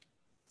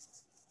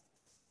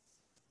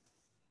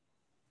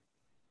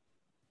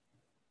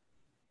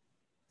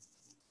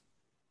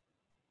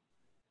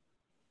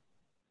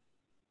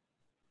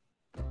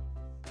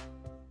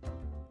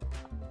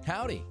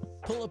Howdy,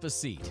 pull up a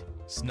seat,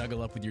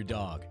 snuggle up with your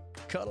dog,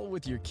 cuddle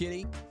with your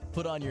kitty,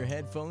 put on your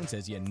headphones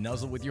as you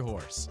nuzzle with your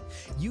horse.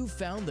 You've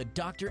found the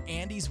Dr.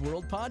 Andy's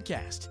World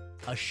podcast,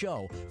 a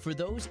show for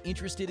those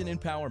interested in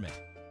empowerment,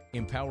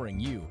 empowering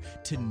you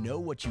to know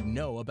what you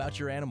know about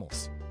your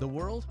animals, the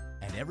world,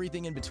 and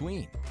everything in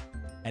between.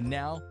 And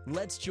now,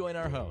 let's join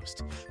our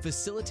host,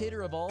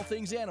 facilitator of all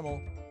things animal,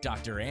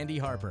 Dr. Andy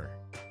Harper.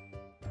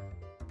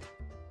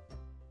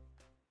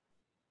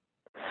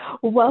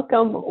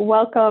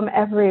 Welcome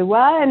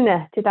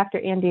everyone to Dr.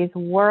 Andy's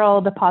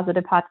World, a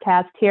positive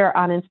podcast here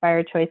on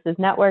Inspired Choices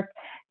Network.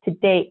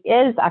 Today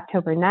is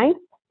October 9th,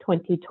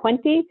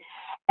 2020,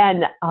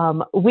 and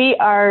we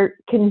are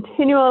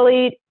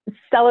continually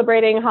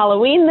celebrating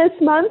Halloween this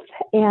month,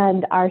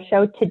 and our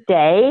show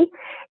today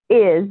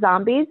is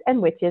Zombies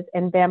and Witches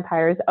and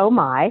Vampires, Oh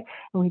My,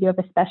 and we do have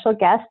a special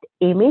guest,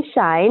 Amy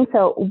Shine.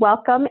 So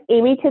welcome,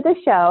 Amy, to the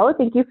show.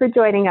 Thank you for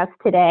joining us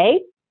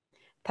today.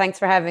 Thanks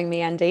for having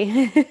me,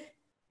 Andy.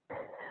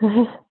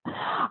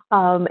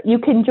 You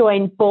can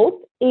join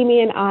both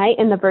Amy and I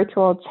in the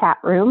virtual chat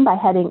room by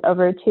heading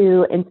over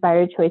to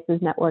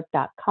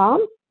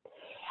inspiredchoicesnetwork.com.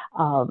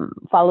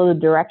 Follow the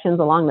directions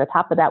along the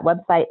top of that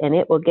website and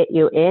it will get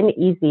you in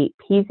easy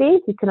peasy.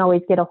 You can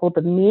always get a hold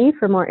of me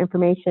for more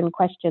information,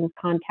 questions,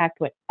 contact,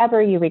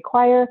 whatever you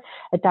require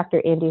at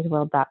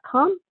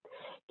drandysworld.com.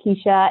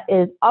 Keisha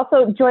is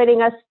also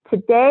joining us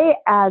today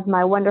as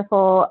my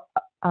wonderful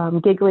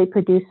giggly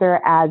producer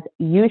as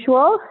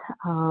usual.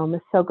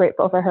 So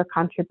grateful for her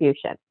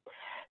contribution.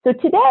 So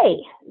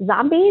today,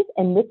 Zombies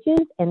and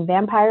Witches and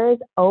Vampires,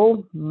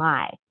 Oh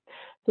My.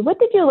 So what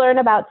did you learn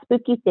about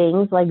spooky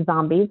things like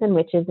zombies and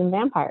witches and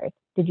vampires?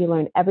 Did you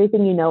learn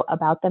everything you know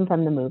about them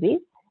from the movies?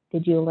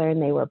 Did you learn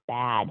they were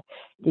bad?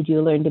 Did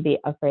you learn to be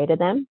afraid of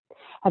them?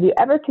 Have you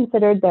ever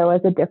considered there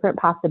was a different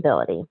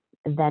possibility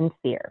than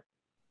fear?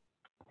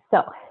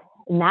 So,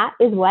 and that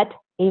is what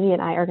Amy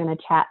and I are going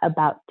to chat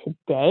about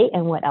today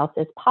and what else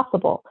is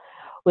possible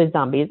with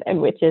zombies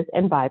and witches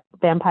and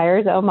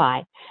vampires, oh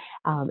my.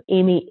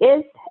 Amy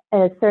is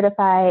a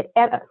certified,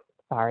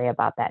 sorry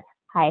about that.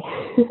 Hi.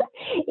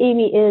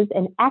 Amy is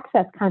an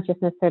Access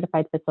Consciousness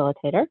certified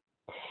facilitator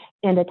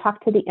and a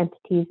Talk to the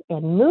Entities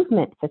and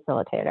Movement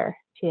facilitator.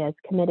 She is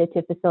committed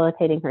to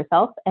facilitating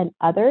herself and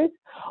others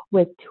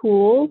with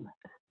tools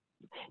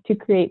to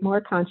create more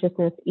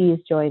consciousness, ease,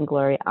 joy, and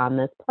glory on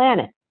this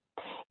planet.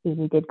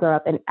 Amy did grow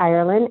up in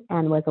Ireland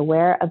and was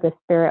aware of the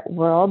spirit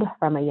world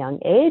from a young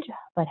age,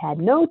 but had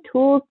no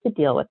tools to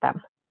deal with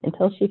them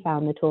until she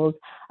found the tools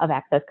of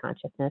Access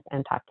Consciousness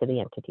and Talk to the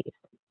Entities.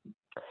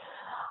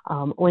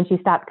 When she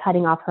stopped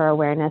cutting off her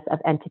awareness of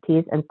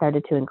entities and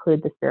started to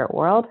include the spirit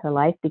world, her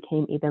life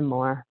became even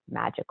more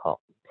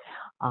magical.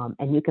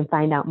 And you can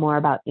find out more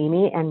about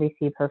Amy and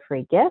receive her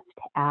free gift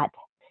at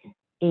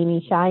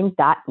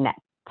amyshine.net.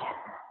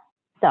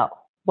 So,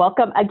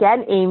 welcome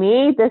again,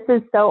 Amy. This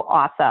is so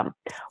awesome.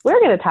 We're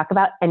going to talk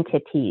about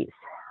entities.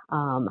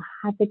 How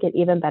to get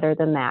even better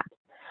than that.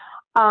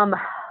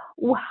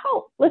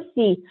 Let's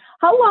see.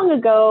 How long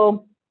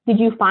ago did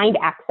you find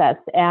Access,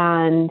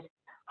 and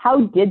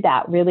how did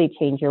that really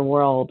change your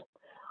world,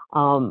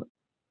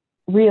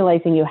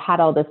 realizing you had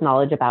all this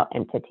knowledge about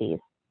entities?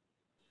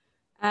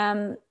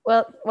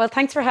 Well,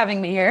 thanks for having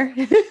me here,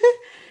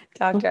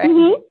 Doctor.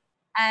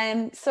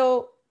 Mm-hmm.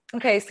 So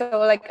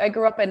like I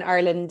grew up in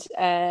Ireland,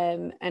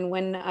 and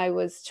when I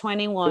was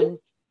 21,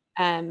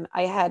 I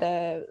had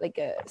a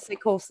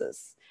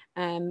psychosis,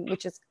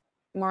 which is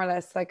more or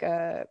less like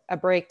a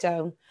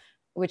breakdown,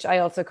 which I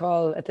also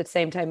call at the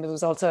same time, it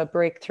was also a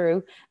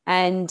breakthrough.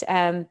 And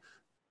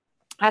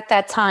at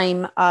that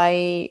time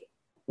I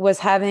was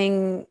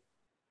having,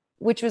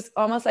 which was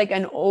almost like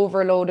an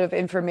overload of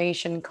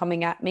information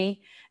coming at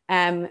me,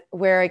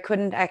 where I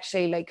couldn't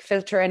actually like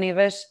filter any of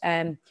it.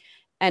 And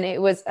it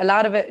was a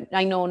lot of it,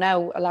 I know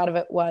now, a lot of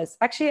it was,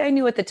 actually I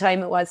knew at the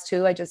time it was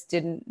too, I just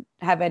didn't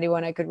have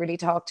anyone I could really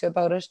talk to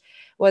about it,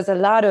 was a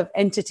lot of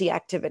entity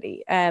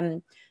activity.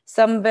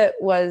 Some of it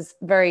was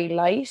very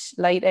light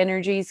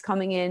energies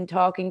coming in,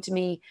 talking to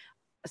me.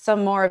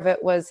 Some more of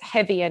it was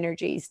heavy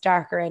energies,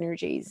 darker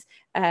energies,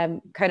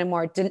 kind of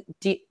more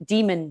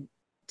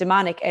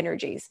demonic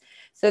energies.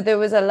 So there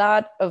was a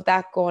lot of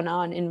that going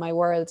on in my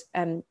world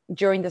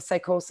during the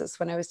psychosis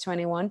when I was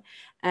 21.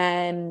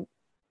 And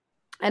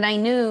I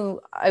knew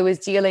I was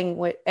dealing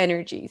with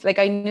energies. Like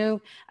I knew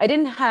I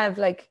didn't have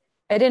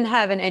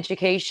an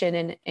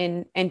education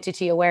in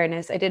entity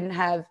awareness. I didn't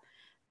have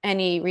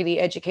any really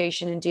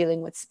education in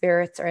dealing with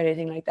spirits or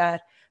anything like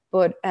that.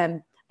 But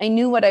I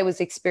knew what I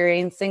was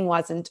experiencing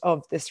wasn't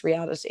of this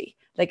reality.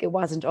 Like it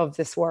wasn't of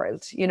this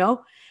world, you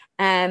know?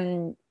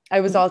 I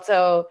was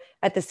also,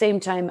 at the same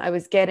time, I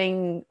was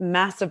getting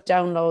massive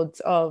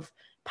downloads of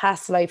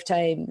past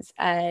lifetimes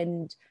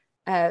and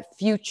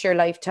future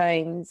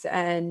lifetimes,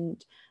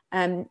 and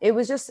it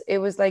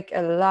was like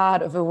a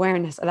lot of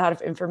awareness, a lot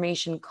of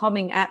information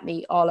coming at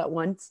me all at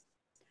once,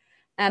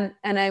 and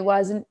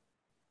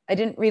I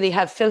didn't really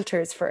have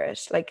filters for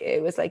it. Like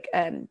it was like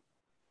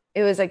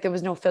it was like there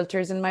was no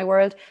filters in my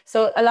world.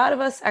 So a lot of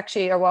us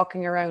actually are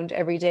walking around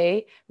every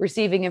day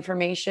receiving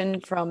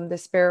information from the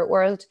spirit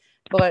world,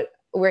 but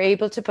we're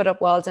able to put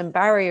up walls and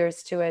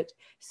barriers to it.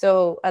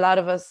 So a lot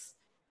of us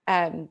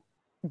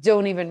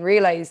don't even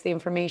realize the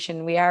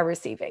information we are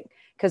receiving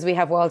because we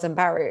have walls and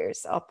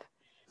barriers up.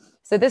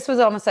 So this was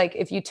almost like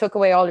if you took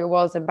away all your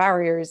walls and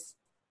barriers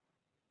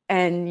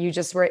and you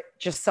just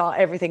saw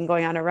everything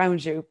going on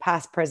around you,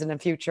 past, present,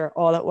 and future,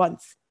 all at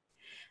once.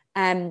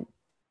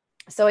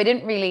 So I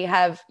didn't really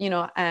have,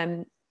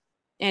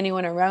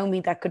 anyone around me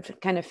that could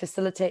kind of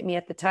facilitate me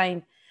at the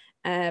time.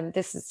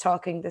 This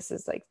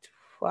is like,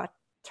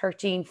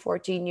 13,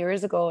 14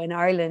 years ago in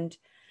Ireland,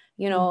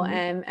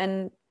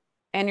 and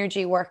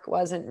energy work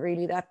wasn't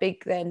really that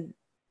big then.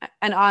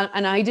 And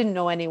I didn't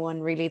know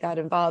anyone really that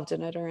involved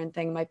in it or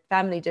anything. My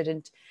family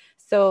didn't.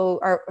 So,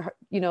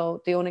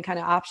 the only kind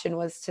of option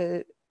was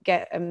to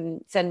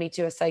send me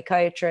to a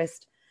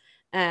psychiatrist,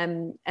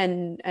 and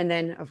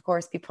then of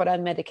course be put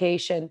on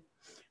medication.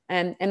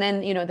 And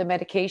then, the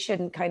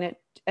medication kind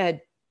of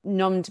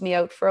numbed me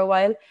out for a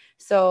while.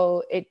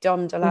 So it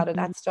dumbed a lot of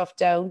that stuff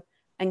down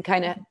and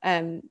kind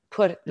of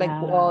put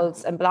like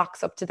walls and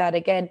blocks up to that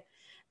again.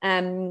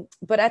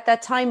 But at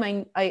that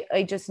time,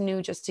 I just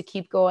knew just to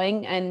keep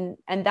going. And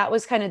that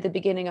was kind of the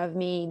beginning of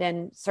me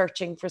then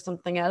searching for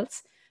something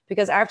else.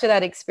 Because after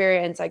that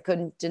experience, I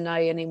couldn't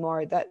deny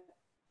anymore that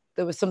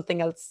there was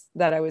something else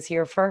that I was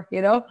here for,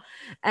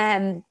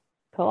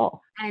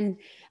 Cool. And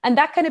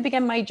that kind of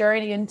began my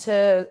journey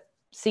into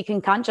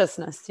seeking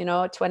consciousness.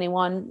 At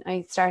 21,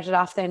 I started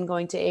off then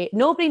going to AA.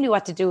 Nobody knew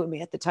what to do with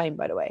me at the time,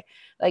 by the way.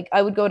 Like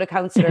I would go to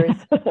counselors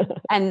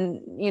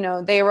and,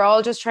 they were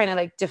all just trying to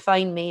like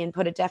define me and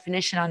put a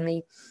definition on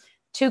me.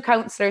 2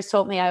 counselors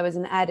told me I was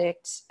an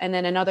addict. And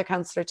then another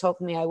counselor told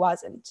me I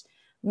wasn't.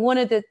 One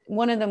of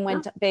them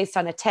went based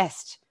on a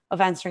test of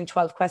answering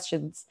 12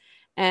 questions.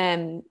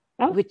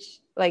 Which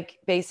like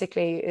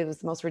basically it was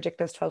the most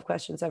ridiculous 12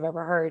 questions I've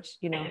ever heard.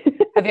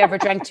 Have you ever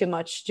drank too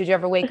much? Did you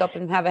ever wake up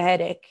and have a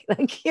headache?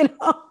 Like,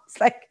 it's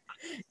like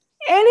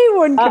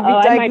anyone can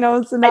be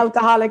diagnosed an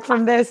alcoholic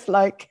from this.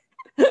 Like,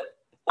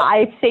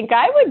 I think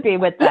I would be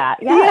with that.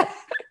 Yes.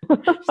 Yeah.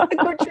 I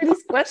go through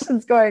these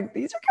questions going,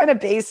 these are kind of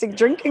basic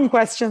drinking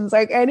questions.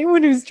 Like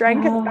anyone who's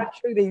drank has gone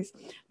through these.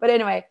 But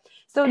anyway,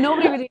 so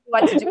nobody really knew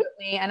what to do with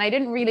me. And I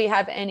didn't really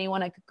have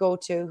anyone I could go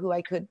to who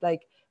I could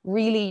like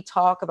really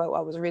talk about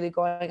what was really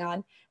going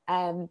on.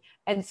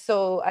 And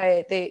so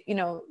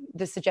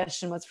the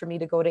suggestion was for me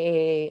to go to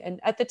AA. And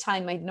at the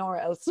time I had nowhere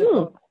else to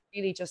go. I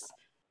really just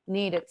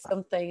needed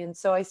something. And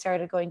so I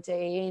started going to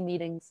AA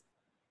meetings.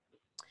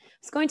 I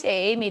was going to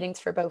AA meetings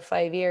for about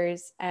 5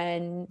 years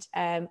and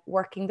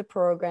working the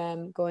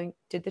program,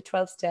 did the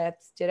 12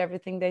 steps, did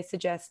everything they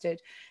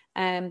suggested.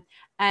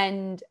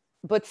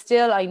 But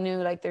still I knew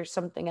like there's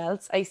something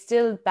else. I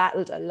still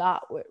battled a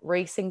lot with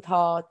racing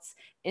thoughts,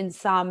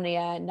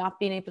 insomnia, not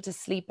being able to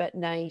sleep at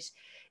night,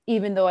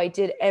 even though I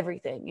did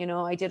everything,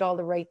 I did all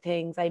the right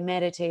things. I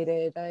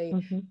meditated, I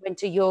went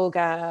to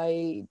yoga,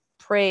 I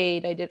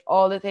prayed, I did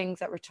all the things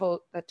that were told,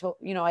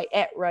 I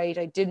ate right,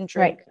 I didn't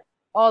drink,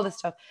 all the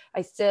stuff.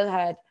 I still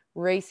had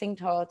racing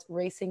thoughts,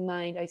 racing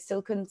mind. I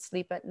still couldn't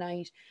sleep at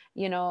night.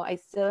 I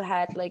still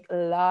had like a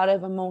lot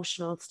of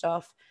emotional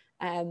stuff,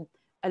 a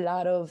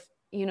lot of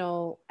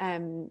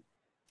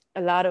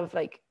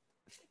like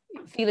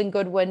feeling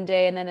good one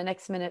day and then the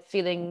next minute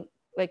feeling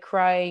like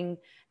crying,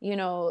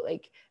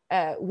 like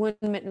 1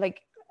 minute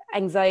like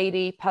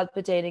anxiety,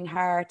 palpitating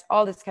heart,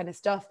 all this kind of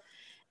stuff.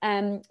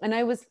 And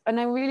I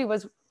really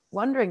was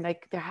wondering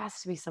like there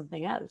has to be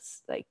something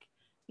else, like,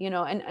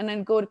 and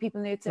I'd go to people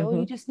and they'd say, oh,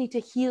 you just need to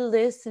heal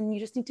this and you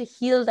just need to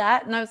heal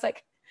that. And I was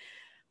like,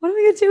 what am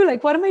I going to do?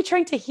 Like, what am I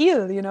trying to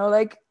heal?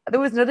 Like there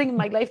was nothing in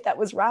my life that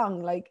was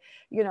wrong. Like,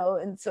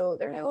 and so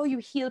they're like, oh, you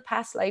heal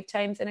past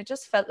lifetimes. And it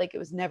just felt like it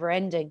was never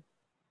ending.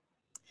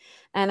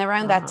 And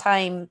around that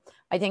time,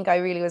 I think I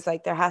really was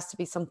like, there has to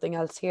be something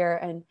else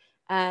here.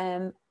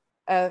 And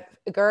a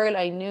girl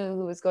I knew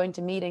who was going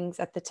to meetings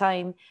at the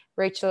time,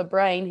 Rachel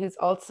O'Brien, who's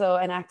also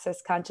an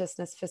Access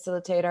Consciousness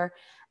facilitator,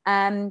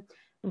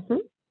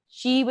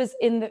 she was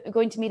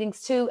going to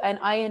meetings too. And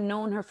I had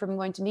known her from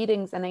going to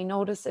meetings and I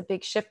noticed a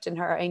big shift in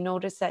her. I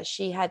noticed that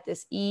she had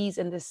this ease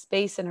and this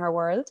space in her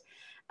world.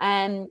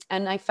 And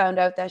I found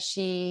out that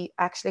she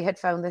actually had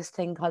found this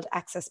thing called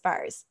Access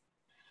Bars.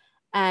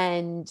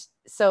 And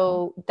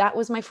so that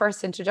was my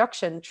first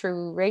introduction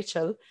through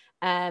Rachel.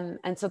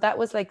 And so that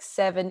was like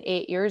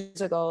 7-8 years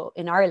ago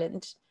in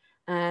Ireland.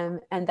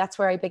 And that's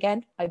where I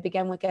began. I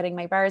began with getting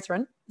my bars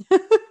run.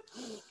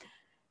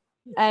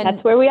 And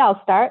that's where we all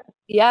start.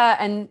 Yeah.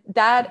 And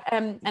that,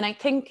 and I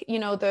think,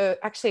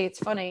 actually it's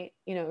funny,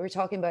 we're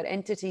talking about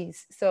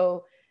entities.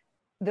 So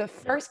the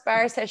first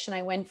bar session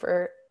I went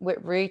for with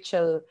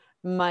Rachel,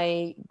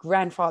 my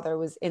grandfather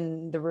was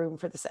in the room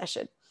for the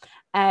session.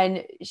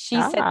 And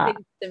she said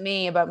things to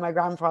me about my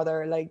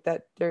grandfather, like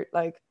that they're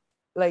like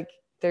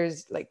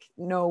there's like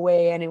no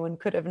way anyone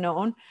could have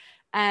known.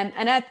 And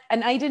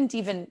I didn't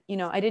even,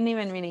 I didn't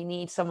even really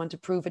need someone to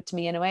prove it to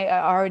me in a way.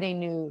 I already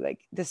knew like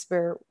the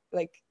spirit,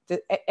 like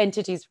the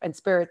entities and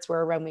spirits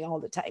were around me all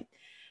the time.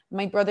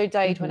 My brother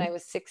died when I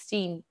was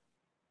 16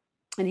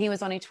 and he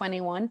was only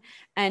 21.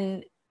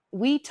 And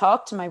we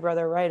talked to my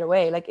brother right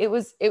away. Like it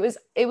was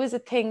a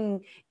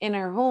thing in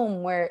our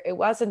home where it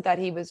wasn't that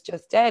he was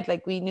just dead.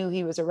 Like we knew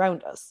he was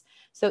around us.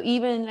 So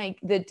even like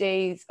the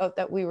days of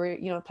that we were,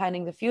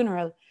 planning the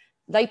funeral,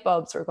 light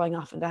bulbs were going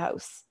off in the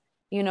house,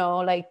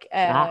 like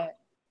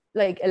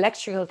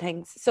electrical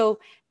things. So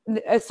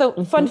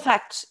fun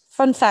fact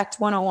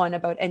 101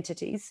 about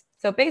entities.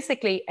 So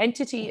basically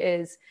entity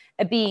is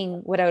a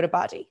being without a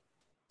body.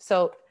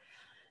 So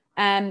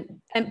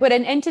but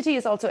an entity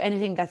is also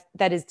anything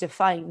that is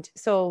defined.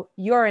 So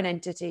you're an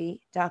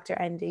entity, Dr.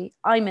 Andy.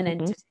 I'm an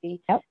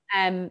entity. Yep.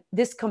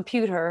 This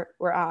computer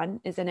we're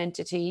on is an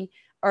entity.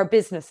 Our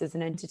business is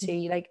an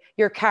entity. Like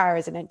your car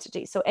is an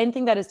entity. So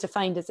anything that is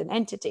defined as an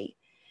entity.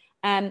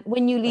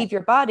 When you leave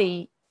your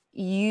body,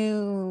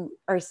 you're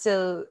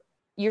still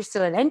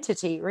an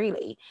entity,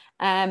 really.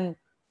 And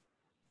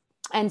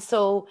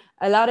so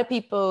a lot of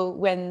people,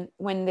 when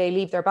they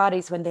leave their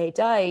bodies, when they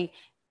die,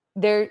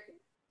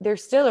 they're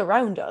still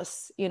around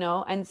us,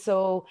 and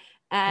so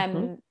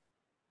I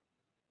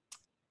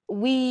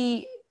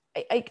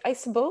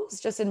suppose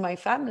just in my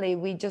family,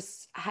 we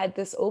just had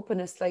this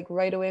openness, like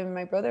right away when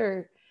my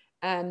brother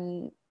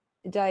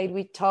died,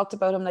 we talked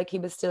about him like he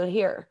was still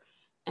here.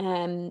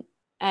 And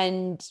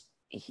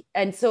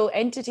so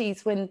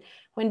entities, when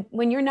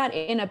you're not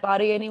in a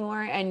body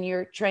anymore and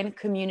you're trying to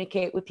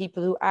communicate with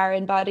people who are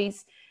in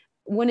bodies,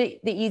 one of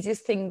the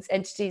easiest things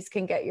entities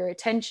can get your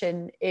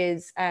attention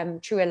is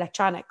through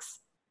electronics.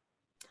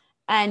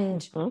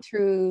 And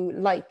through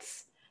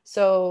lights.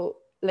 So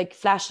like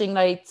flashing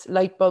lights,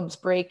 light bulbs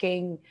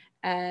breaking,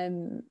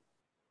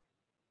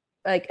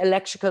 like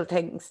electrical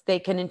things, they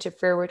can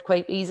interfere with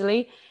quite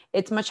easily.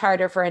 It's much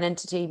harder for an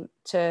entity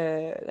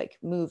to like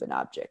move an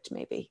object,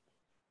 maybe,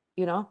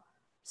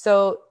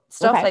 So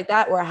stuff like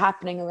that were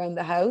happening around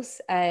the house.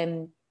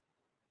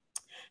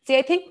 See,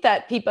 I think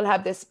that people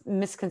have this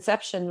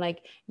misconception,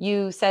 like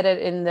you said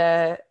it in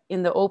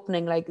the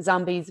opening, like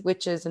zombies,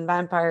 witches, and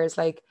vampires,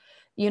 like,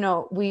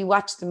 we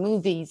watch the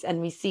movies and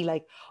we see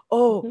like,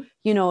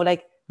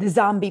 like the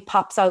zombie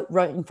pops out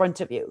right in front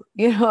of you,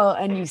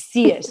 and you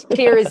see it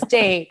clear as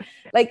day.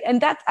 Like, and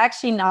that's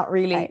actually not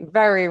really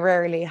very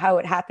rarely how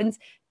it happens.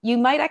 You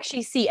might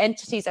actually see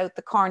entities out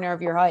the corner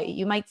of your eye.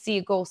 You might see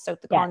a ghost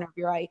out the corner of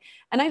your eye.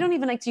 And I don't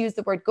even like to use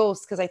the word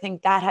ghost because I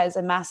think that has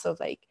a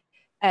massive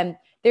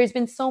there's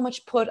been so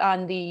much put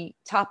on the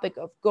topic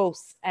of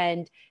ghosts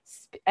and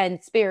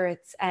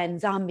spirits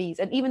and zombies.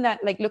 And even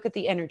that, like, look at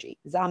the energy,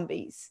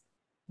 zombies,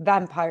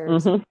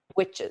 vampires,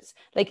 witches,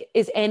 like,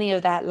 is any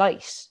of that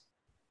light?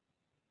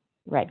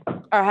 Right.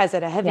 Or has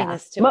it a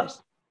heaviness to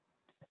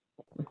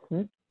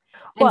it?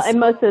 Well, and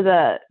most of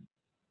the,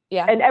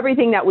 and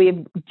everything that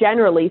we've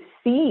generally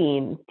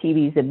seen,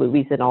 TVs and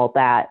movies and all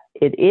that,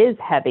 it is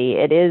heavy.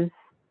 It is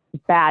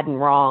bad and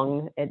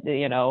wrong.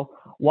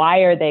 Why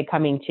are they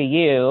coming to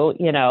you?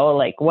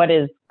 Like, what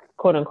is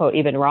quote unquote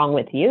even wrong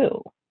with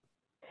you,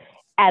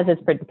 as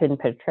it's been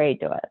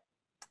portrayed to us?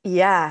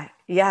 Yeah.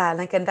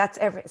 Like, and that's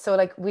so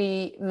like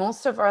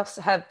most of us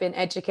have been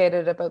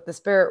educated about the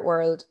spirit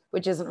world,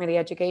 which isn't really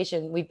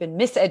education. We've been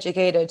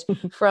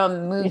miseducated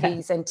from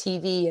movies and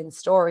TV and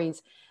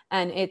stories.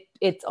 And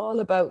it's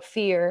all about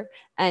fear.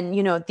 And,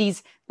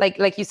 these,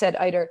 like you said,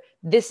 either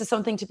this is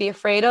something to be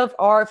afraid of,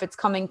 or if it's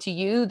coming to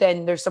you,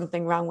 then there's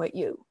something wrong with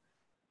you,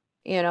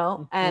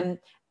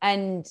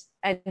 and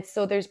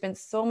so there's been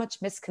so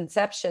much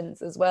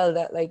misconceptions as well,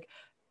 that like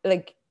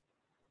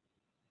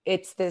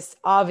it's this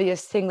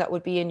obvious thing that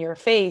would be in your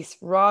face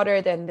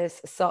rather than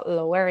this subtle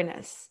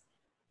awareness.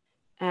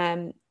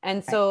 And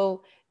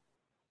so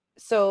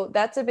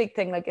that's a big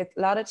thing. Like, a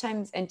lot of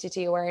times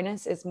entity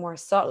awareness is more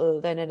subtle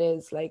than it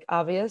is like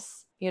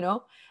obvious,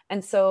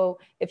 And so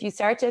if you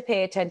start to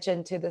pay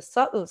attention to the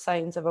subtle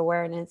signs of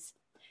awareness,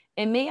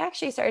 it may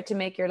actually start to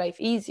make your life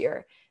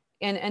easier.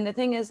 And the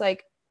thing is,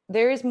 like,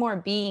 there is more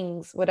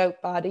beings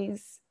without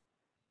bodies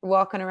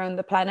walking around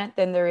the planet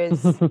than there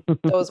is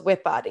those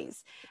with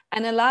bodies.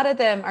 And a lot of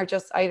them are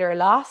just either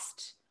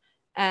lost,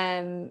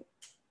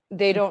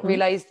 they don't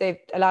realize a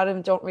lot of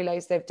them don't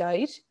realize they've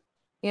died,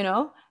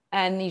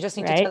 and you just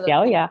need to tell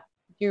them,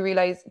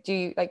 do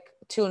you like,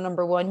 tool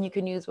number one you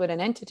can use with an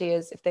entity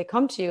is, if they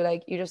come to you,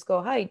 like, you just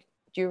go, hi,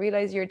 do you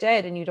realize you're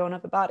dead and you don't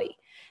have a body?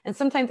 And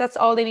sometimes that's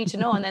all they need to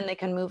know, and then they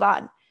can move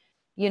on.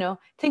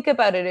 Think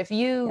about it. If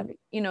you,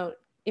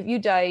 if you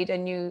died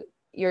and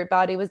your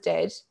body was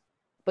dead,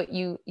 but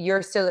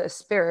you're still a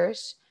spirit,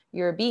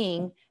 you're a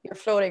being, you're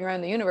floating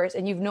around the universe,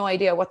 and you've no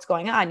idea what's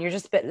going on. You're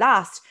just a bit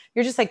lost.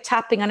 You're just like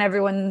tapping on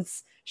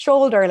everyone's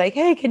shoulder, like,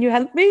 hey, can you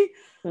help me?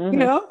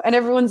 And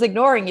everyone's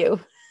ignoring you.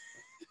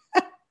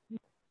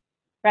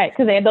 Right,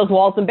 because they have those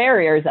walls and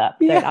barriers up.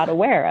 They're not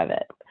aware of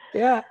it.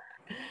 Yeah.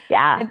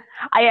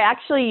 I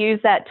actually use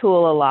that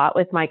tool a lot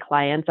with my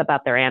clients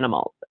about their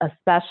animals,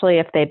 especially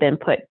if they've been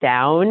put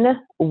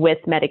down with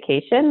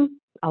medication.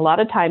 A lot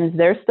of times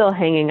they're still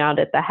hanging out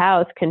at the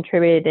house,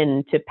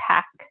 contributing to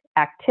pack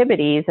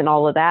activities and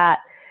all of that.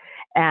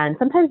 And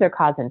sometimes they're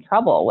causing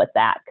trouble with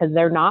that because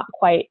they're not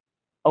quite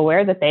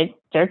aware that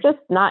they're just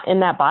not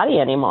in that body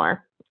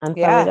anymore. And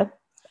so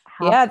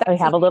we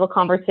have a little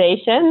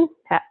conversation,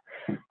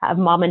 have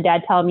mom and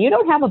dad tell them, you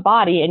don't have a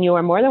body and you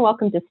are more than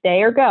welcome to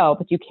stay or go,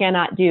 but you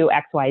cannot do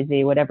X, Y,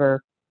 Z,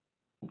 whatever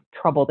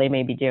trouble they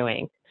may be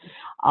doing,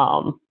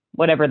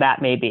 whatever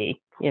that may be.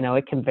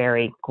 It can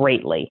vary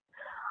greatly.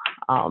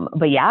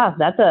 But yeah,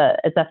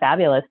 it's a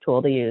fabulous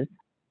tool to use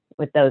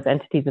with those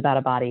entities without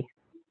a body.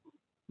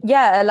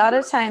 Yeah, a lot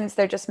of times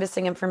they're just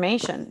missing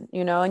information,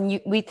 and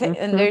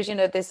and there's,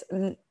 this,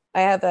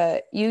 I have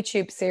a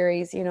YouTube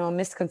series,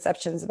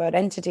 misconceptions about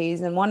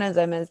entities. And one of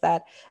them is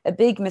that a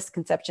big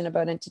misconception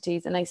about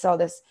entities. And I saw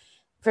this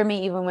for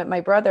me, even with my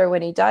brother,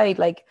 when he died,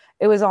 like,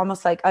 it was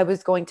almost like I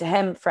was going to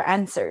him for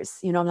answers,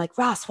 I'm like,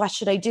 Ross, what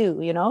should I do?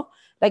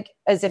 Like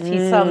as if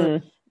he's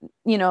some,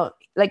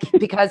 like,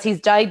 because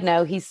he's died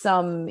now, he's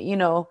some,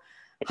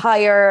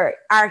 higher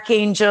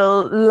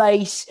archangel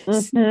light,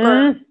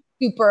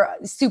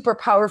 super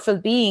powerful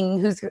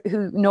being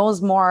who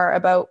knows more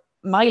about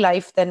my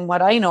life than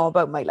what I know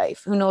about my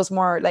life, who knows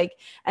more, like.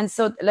 And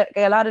so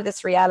a lot of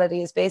this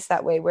reality is based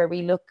that way, where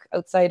we look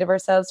outside of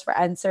ourselves for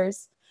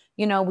answers.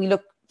 We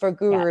look for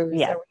gurus, or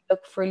we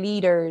look for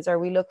leaders, or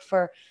we look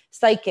for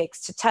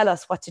psychics to tell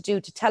us what to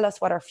do, to tell us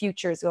what our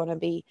future is going to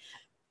be,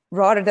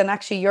 rather than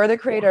actually you're the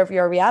creator of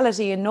your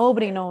reality, and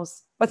nobody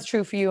knows what's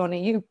true for you,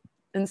 only you.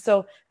 And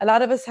so a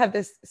lot of us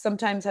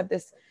sometimes have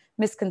this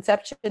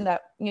misconception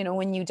that,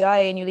 when you die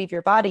and you leave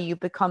your body, you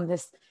become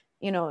this,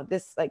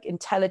 this like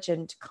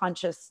intelligent,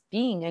 conscious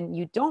being, and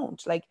you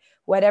don't. Like,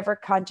 whatever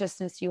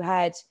consciousness you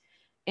had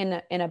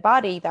in a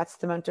body, that's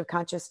the amount of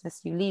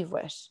consciousness you leave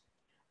with.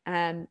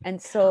 And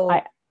so,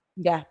 I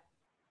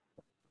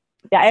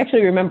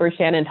actually remember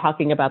Shannon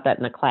talking about that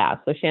in a class.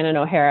 So Shannon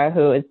O'Hara,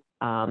 who is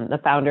the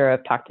founder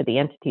of Talk to the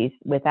Entities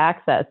with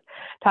Access,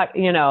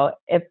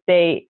 if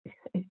they,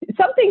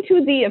 something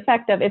to the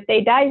effect of, if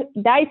they die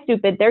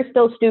stupid, they're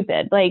still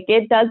stupid. Like,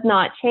 it does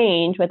not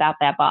change without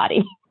that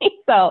body.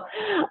 So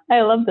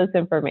I love this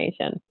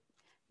information.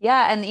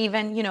 Yeah. And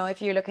even,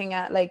 if you're looking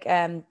at like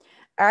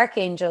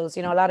archangels,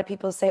 a lot of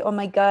people say, oh,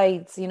 my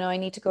guides, I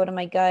need to go to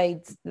my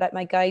guides. Like,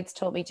 my guides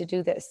told me to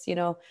do this,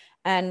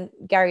 and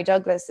Gary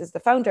Douglas is the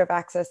founder of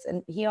Access.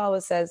 And he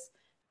always says,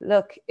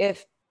 look,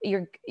 if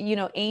you're,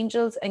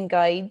 angels and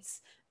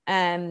guides,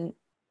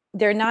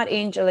 they're not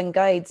angel and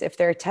guides if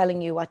they're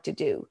telling you what to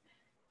do.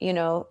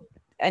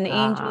 An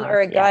angel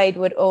or a guide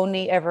would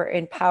only ever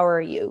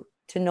empower you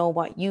to know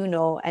what you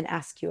know and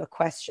ask you a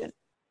question.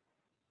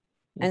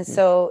 Mm-hmm. And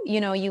so,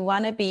 you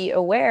want to be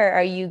aware,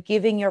 are you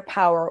giving your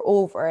power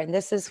over? And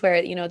this is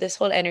where, this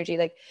whole energy,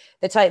 like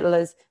the title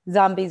is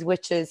Zombies,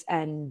 Witches,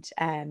 and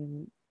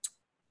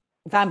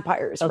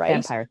Vampires, right?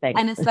 Vampire, thanks.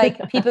 And it's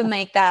like, people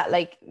make that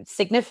like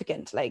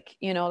significant, like,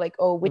 like,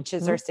 oh,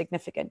 witches are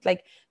significant.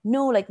 Like,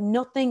 no, like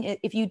nothing.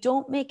 If you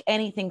don't make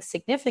anything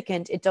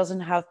significant, it doesn't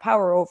have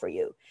power over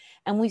you.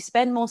 And we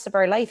spend most of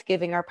our life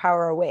giving our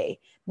power away,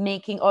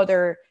 making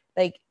other,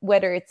 like,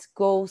 whether it's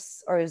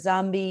ghosts or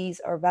zombies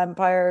or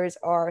vampires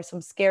or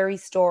some scary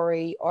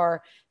story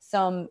or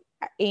some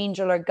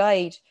angel or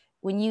guide.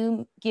 When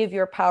you give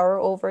your power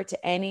over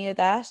to any of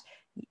that,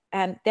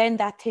 then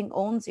that thing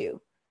owns you.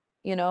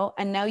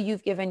 And now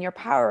you've given your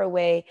power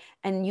away,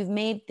 and you've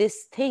made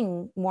this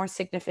thing more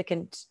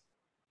significant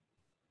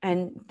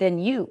than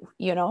you.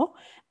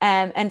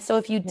 And so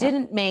if you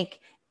didn't make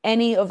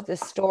any of the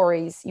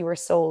stories you were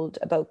sold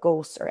about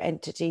ghosts or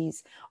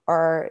entities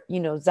or,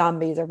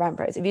 zombies or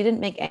vampires, if you didn't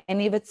make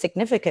any of it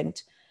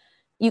significant,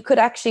 you could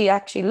actually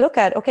look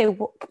at, okay,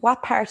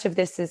 what part of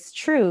this is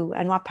true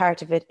and what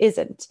part of it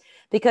isn't?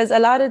 Because a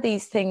lot of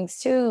these things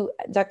too,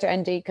 Dr.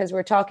 Andy, because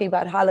we're talking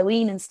about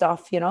Halloween and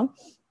stuff,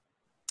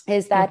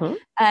 is that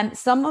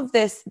some of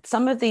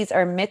these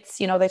are myths.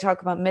 They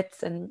talk about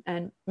myths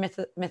and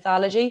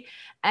mythology,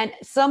 and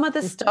some of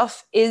the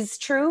stuff is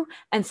true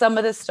and some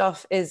of the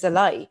stuff is a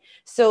lie.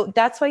 So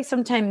that's why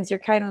sometimes you're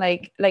kind of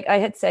like I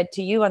had said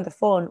to you on the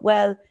phone,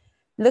 well,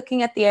 look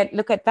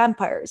at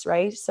vampires,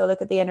 right? So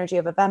look at the energy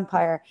of a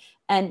vampire.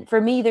 And for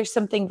me, there's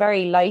something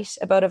very light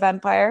about a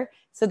vampire.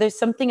 So there's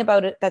something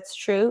about it that's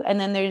true. And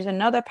then there's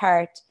another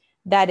part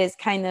that is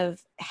kind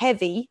of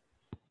heavy.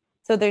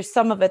 So there's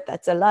some of it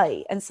that's a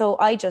lie. And so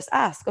I just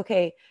ask,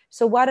 okay,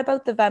 so what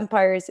about the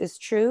vampires is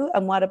true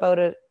and what about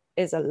it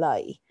is a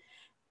lie?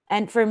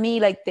 And for me,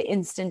 like, the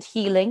instant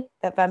healing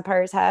that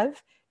vampires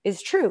have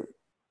is true.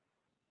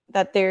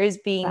 That there is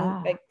being,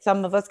 like,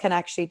 some of us can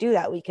actually do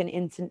that. We can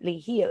instantly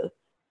heal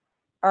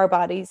our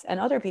bodies and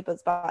other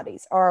people's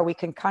bodies, or we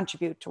can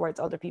contribute towards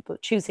other people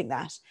choosing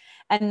that.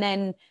 And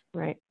then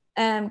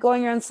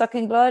going around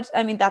sucking blood,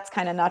 I mean, that's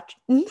kind of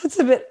that's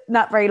a bit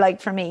not very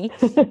light for me,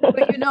 but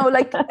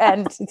like,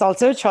 and it's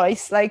also a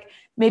choice. Like,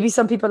 maybe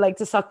some people like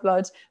to suck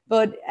blood,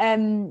 but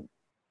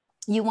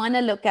you want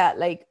to look at,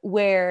 like,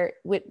 where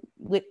with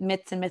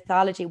myths and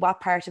mythology, what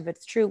part of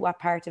it's true, what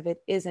part of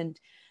it isn't.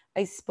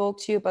 I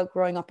spoke to you about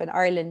growing up in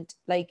Ireland,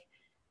 like,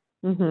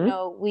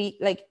 we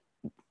like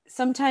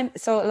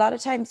sometimes, so a lot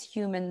of times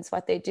humans,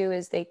 what they do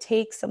is they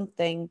take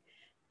something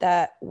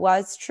that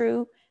was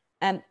true.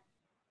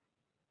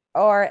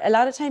 Or a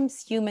lot of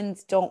times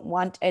humans don't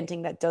want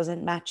anything that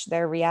doesn't match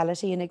their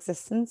reality in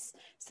existence.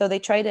 So they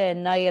try to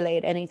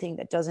annihilate anything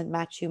that doesn't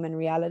match human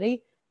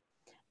reality.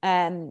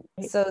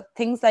 So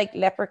things like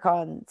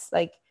leprechauns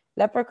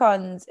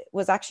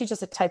was actually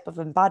just a type of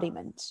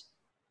embodiment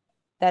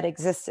that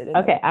existed.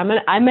 Okay, I'm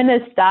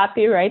gonna stop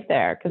you right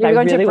there because I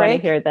really want to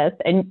hear this.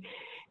 And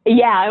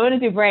yeah, I want to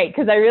do break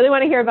because I really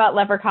want to hear about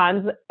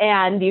leprechauns.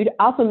 And you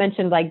also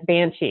mentioned like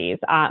banshees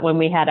when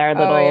we had our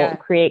little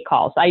create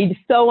call. So I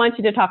so want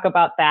you to talk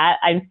about that.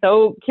 I'm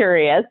so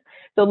curious.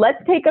 So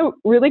let's take a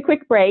really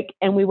quick break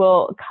and we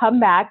will come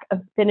back,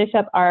 finish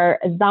up our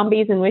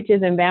zombies and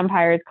witches and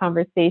vampires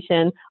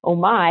conversation, oh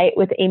my,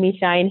 with Amy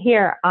Shine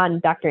here on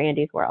Dr.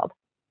 Andy's World.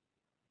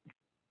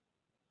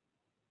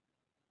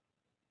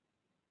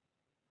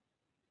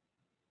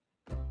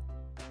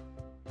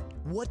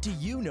 What do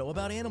you know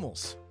about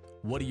animals?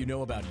 What do you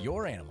know about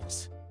your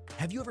animals?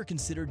 Have you ever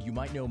considered you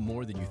might know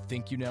more than you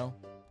think you know?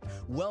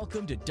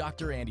 Welcome to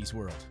Dr. Andy's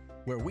World,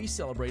 where we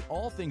celebrate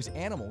all things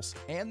animals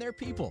and their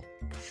people.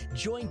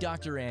 Join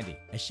Dr. Andy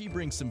as she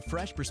brings some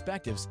fresh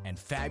perspectives and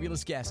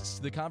fabulous guests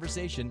to the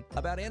conversation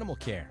about animal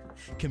care,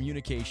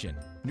 communication,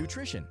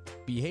 nutrition,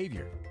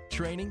 behavior,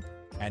 training,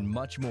 and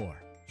much more.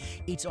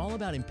 It's all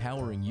about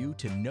empowering you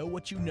to know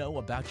what you know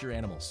about your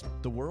animals,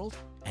 the world,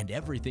 and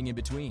everything in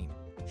between.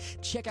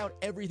 Check out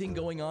everything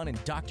going on in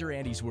Dr.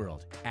 Andy's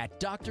World at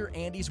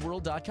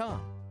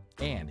drandysworld.com.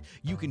 And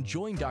you can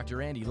join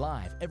Dr. Andy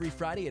live every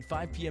Friday at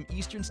 5 p.m.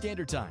 Eastern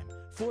Standard Time,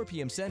 4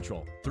 p.m.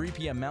 Central, 3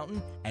 p.m.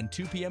 Mountain, and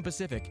 2 p.m.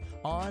 Pacific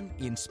on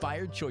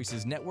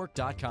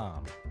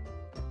InspiredChoicesNetwork.com.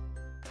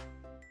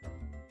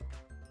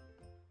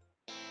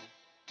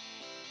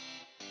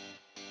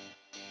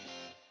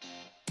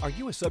 Are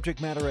you a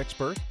subject matter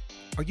expert?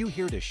 Are you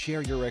here to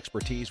share your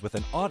expertise with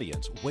an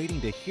audience waiting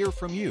to hear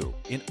from you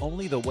in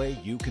only the way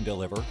you can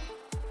deliver?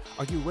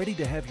 Are you ready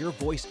to have your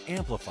voice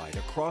amplified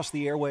across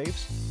the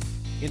airwaves?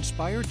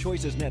 Inspired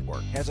Choices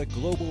Network has a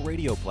global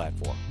radio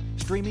platform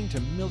streaming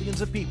to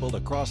millions of people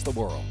across the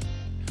world.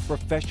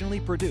 Professionally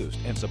produced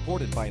and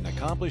supported by an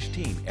accomplished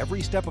team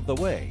every step of the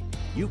way,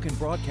 you can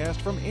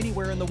broadcast from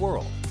anywhere in the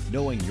world,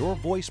 knowing your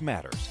voice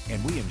matters,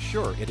 and we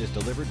ensure it is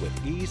delivered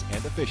with ease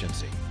and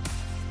efficiency.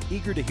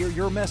 Eager to hear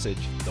your message,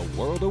 the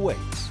world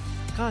awaits.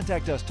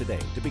 Contact us today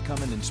to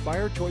become an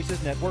Inspired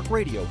Choices Network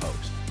radio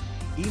host.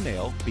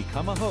 Email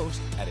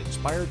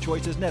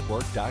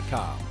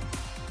becomeahost@inspiredchoicesnetwork.com.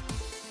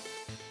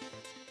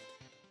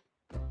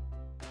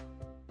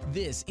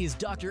 This is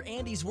Dr.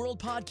 Andy's World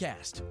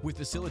Podcast with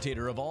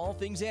facilitator of all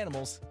things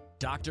animals,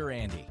 Dr.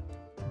 Andy.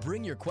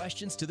 Bring your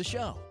questions to the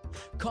show.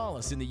 Call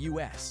us in the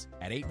U.S.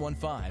 at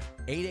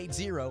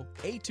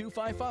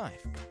 815-880-8255.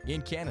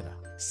 In Canada,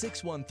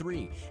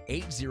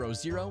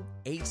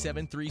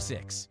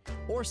 613-800-8736.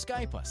 Or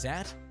Skype us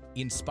at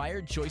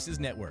Inspired Choices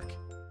Network.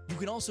 You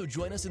can also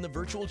join us in the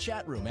virtual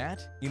chat room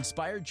at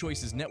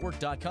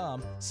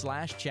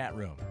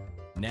inspiredchoicesnetwork.com/chatroom.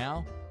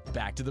 Now,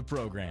 back to the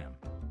program.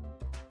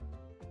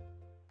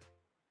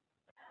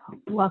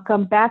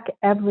 Welcome back,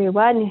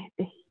 everyone.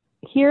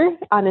 Here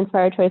on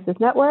Inspired Choices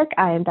Network,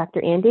 I am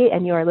Dr. Andy,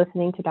 and you are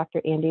listening to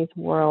Dr. Andy's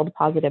World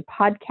Positive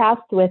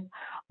Podcast with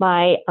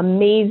my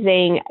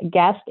amazing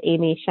guest,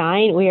 Amy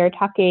Shine. We are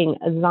talking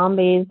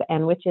zombies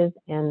and witches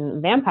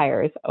and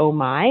vampires, oh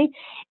my.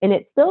 And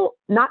it's still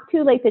not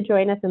too late to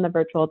join us in the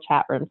virtual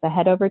chat room. So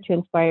head over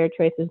to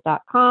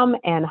inspiredchoices.com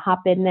and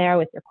hop in there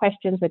with your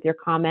questions, with your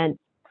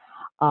comments.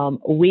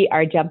 We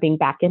are jumping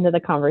back into the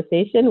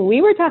conversation.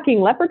 We were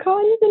talking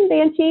leprechauns and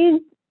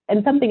banshees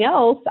and something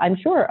else, I'm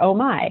sure, oh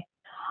my.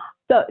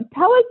 So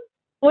tell us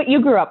what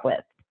you grew up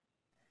with.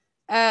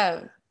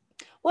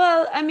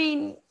 Well, I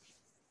mean,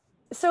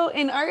 so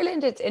in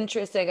Ireland, it's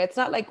interesting. It's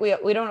not like we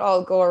don't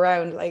all go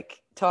around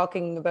like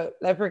talking about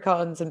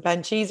leprechauns and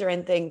banshees or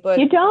anything. But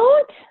you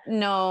don't?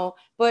 No,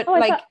 but oh,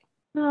 like,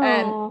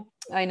 I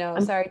know.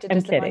 Sorry to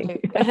disappoint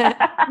you.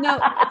 No,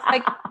 it's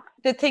like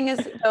the thing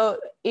is, though,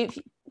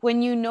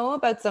 when you know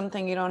about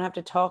something, you don't have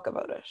to talk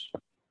about it.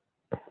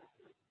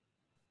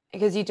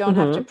 Because you don't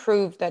have to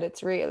prove that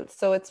it's real.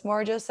 So it's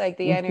more just like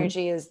the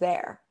energy is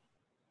there.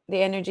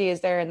 The energy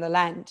is there in the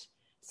land.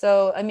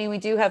 So, I mean, we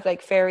do have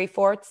like fairy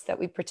forts that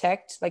we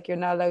protect. Like you're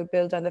not allowed to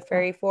build on the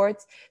fairy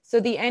forts. So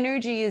the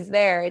energy is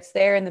there. It's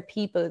there in the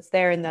people. It's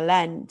there in the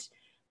land.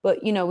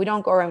 But, you know, we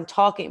don't go around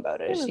talking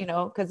about it, you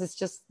know, because it's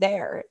just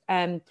there.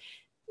 And,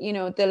 you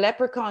know, the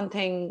leprechaun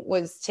thing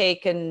was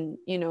taken,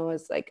 you know,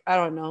 as like, I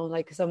don't know,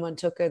 like someone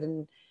took it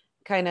and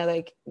kind of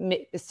like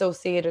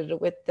associated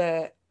it with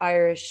the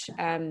Irish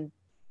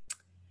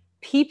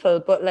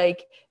people, but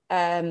like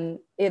there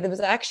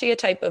was actually a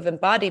type of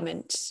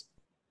embodiment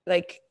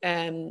like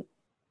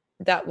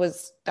that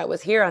was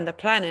here on the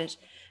planet,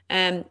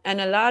 and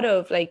a lot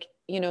of like,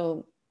 you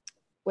know,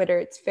 whether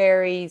it's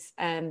fairies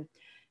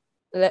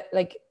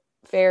like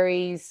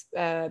fairies,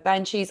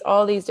 banshees,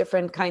 all these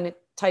different kind of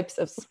types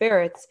of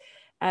spirits,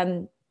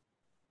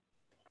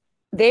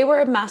 they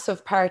were a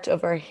massive part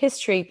of our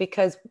history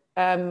because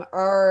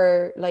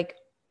our like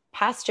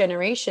past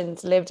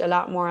generations lived a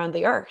lot more on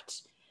the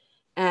earth.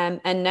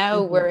 And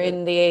now we're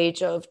in the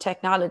age of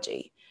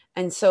technology.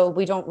 And so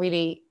we don't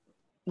really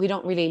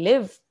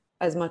live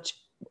as much.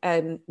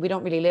 We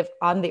don't really live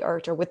on the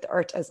earth or with the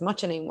earth as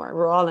much anymore.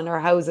 We're all in our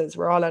houses,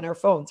 we're all on our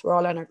phones, we're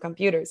all on our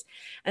computers.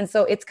 And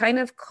so it's kind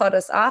of cut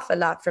us off a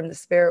lot from the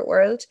spirit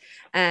world.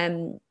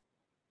 And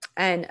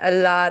a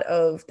lot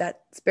of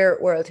that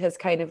spirit world has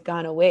kind of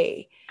gone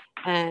away.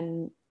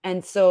 And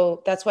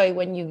so that's why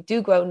when you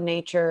do go out in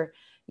nature,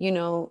 you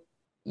know,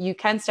 you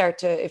can start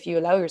to, if you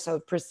allow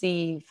yourself,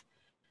 perceive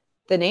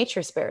the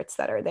nature spirits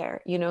that are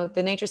there. You know,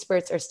 the nature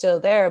spirits are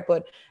still there,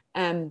 but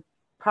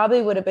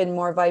probably would have been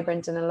more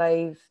vibrant and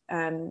alive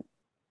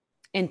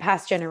in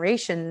past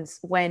generations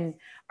when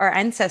our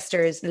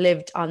ancestors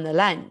lived on the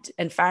land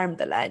and farmed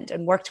the land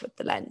and worked with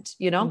the land,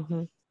 you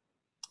know?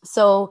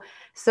 So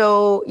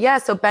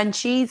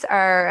banshees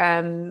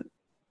are,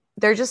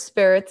 they're just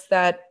spirits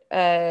that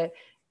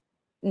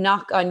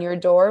knock on your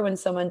door when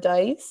someone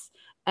dies.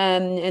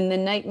 And the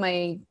night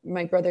my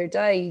brother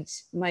died,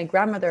 my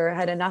grandmother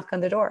had a knock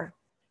on the door.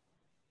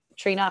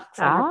 3 knocks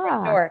on her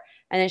front door,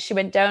 and then she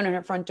went down and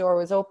her front door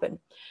was open.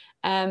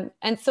 And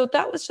so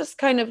that was just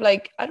kind of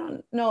like, I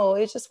don't know,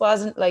 it just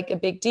wasn't like a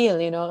big deal,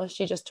 you know.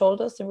 She just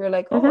told us and we were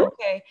like, oh,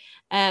 okay.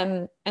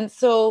 And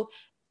so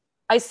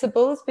I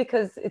suppose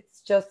because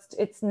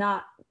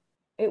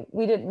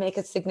we didn't make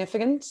it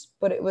significant,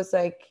 but it was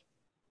like,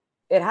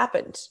 it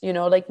happened, you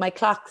know, like my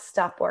clock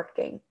stopped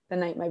working the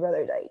night my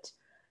brother died,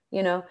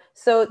 you know.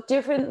 So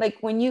different, like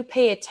when you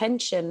pay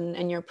attention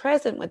and you're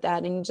present with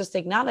that and you just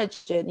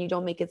acknowledge it and you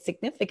don't make it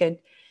significant,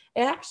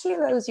 it actually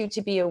allows you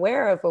to be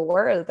aware of a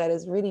world that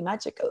is really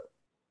magical,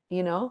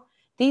 you know.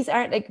 These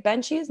aren't like,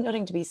 banshee is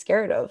nothing to be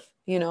scared of,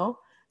 you know,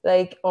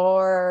 like,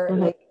 or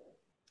like,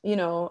 you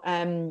know,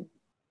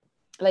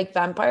 like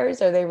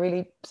vampires, are they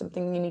really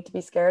something you need to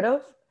be scared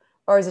of?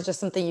 Or is it just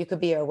something you could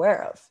be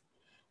aware of?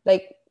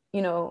 Like,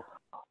 you know,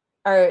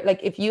 or like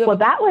if you have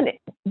that one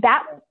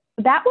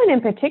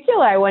in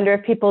particular, I wonder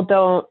if people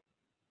don't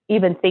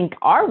even think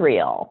are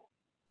real.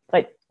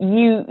 But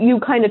you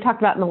kind of talked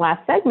about in the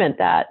last segment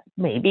that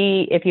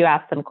maybe if you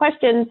ask some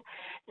questions,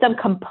 some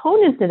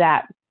components of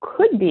that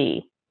could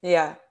be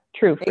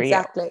true for you.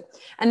 Exactly.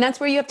 And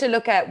that's where you have to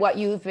look at what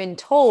you've been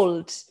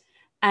told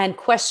and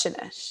question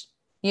it.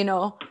 You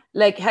know,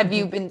 like, have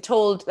you been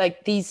told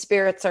like these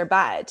spirits are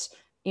bad?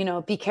 You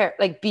know, be careful,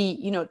 like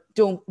you know,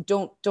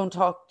 don't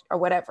talk or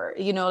whatever,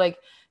 you know, like,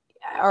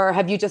 or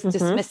have you just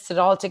dismissed it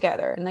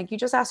altogether? And like, you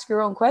just ask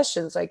your own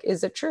questions. Like,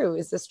 is it true?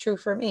 Is this true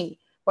for me?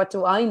 What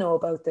do I know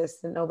about this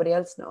that nobody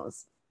else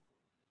knows?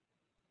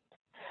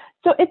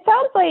 So it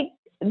sounds like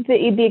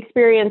the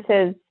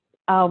experiences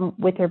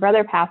with your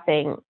brother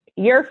passing,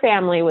 your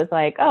family was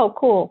like, oh,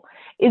 cool.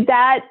 Is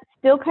that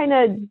still kind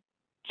of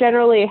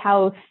generally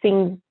how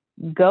things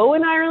go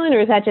in Ireland, or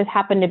does that just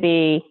happen to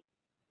be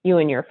you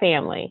and your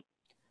family?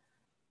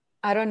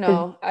 I don't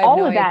know.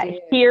 All of that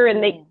here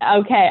in the,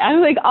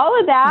 I'm like, all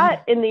of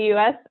that in the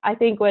US, I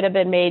think would have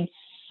been made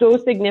so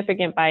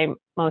significant by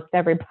most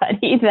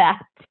everybody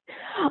that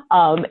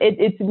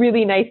it's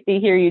really nice to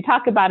hear you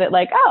talk about it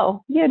like,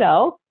 oh, you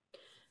know.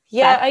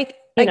 Yeah, I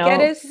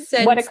get a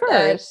sense what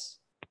occurs.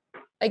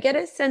 I get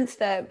a sense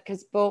that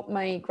because both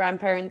my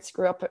grandparents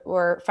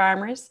were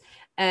farmers,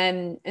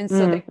 and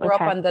so they grew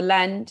up on the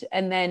land,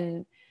 and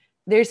then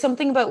there's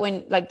something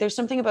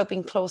about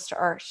being close to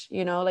earth,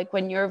 you know, like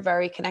when you're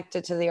very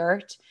connected to the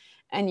earth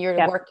and you're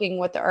working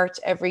with the earth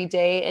every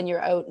day and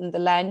you're out in the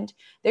land,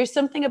 there's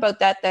something about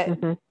that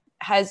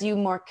has you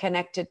more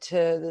connected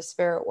to the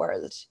spirit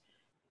world.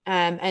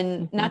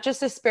 And not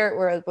just the spirit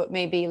world, but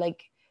maybe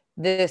like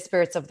the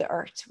spirits of the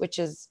earth, which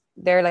is,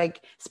 they're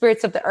like,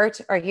 spirits of the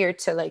earth are here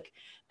to like,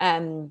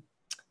 to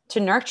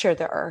nurture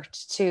the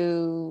earth,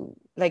 to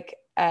like,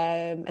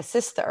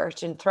 assist the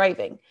earth in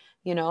thriving,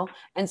 you know.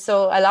 And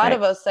so a lot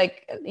of us,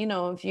 like, you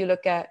know, if you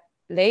look at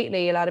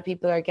lately, a lot of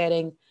people are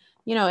getting,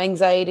 you know,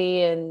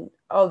 anxiety and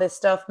all this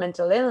stuff,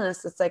 mental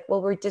illness. It's like,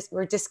 well, we're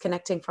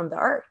disconnecting from the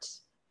earth.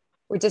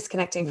 We're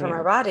disconnecting from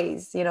our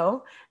bodies, you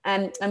know.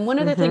 And one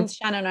of the things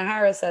Shannon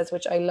O'Hara says,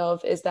 which I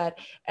love, is that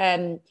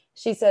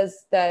she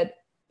says that,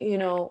 you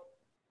know,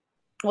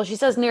 well, she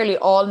says nearly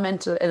all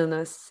mental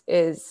illness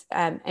is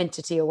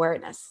entity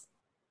awareness.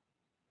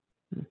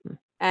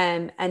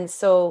 And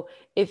so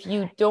if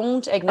you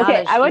don't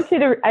acknowledge,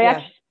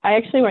 I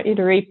actually want you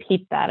to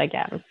repeat that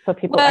again so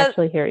people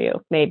actually hear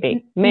you.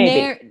 Maybe.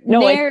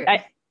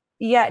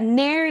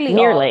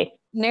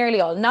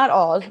 Nearly all, not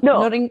all.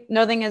 No.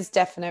 Nothing is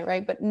definite,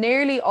 right? But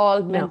nearly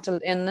all mental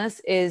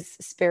illness is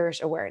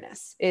spirit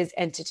awareness, is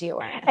entity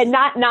awareness, and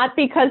not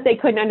because they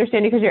couldn't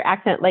understand because your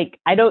accent. Like,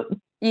 I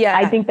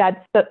think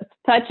that's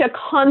such a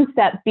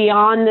concept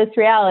beyond this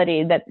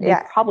reality that they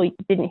probably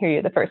didn't hear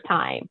you the first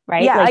time,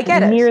 right? Yeah, like, I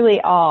get it.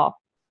 Nearly all.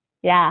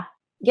 Yeah,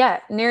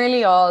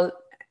 nearly all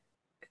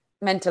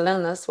mental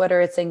illness, whether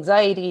it's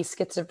anxiety,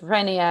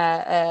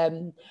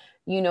 schizophrenia,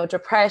 you know,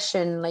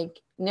 depression, like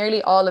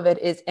nearly all of it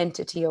is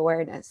entity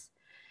awareness.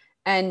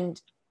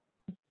 And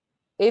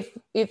if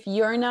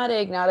you're not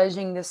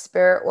acknowledging the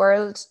spirit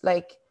world,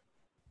 like,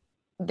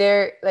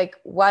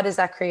 what is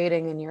that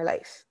creating in your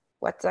life?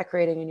 What's that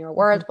creating in your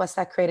world? What's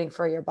that creating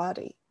for your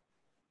body?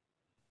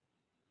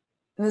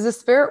 And there's a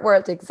spirit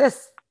world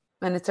exists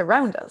and it's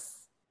around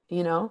us,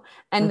 you know?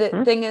 And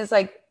the thing is,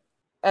 like,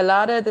 a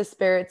lot of the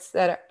spirits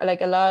that are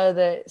like, a lot of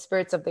the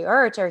spirits of the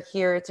earth are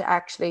here to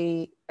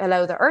actually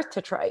allow the earth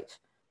to thrive,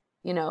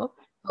 you know?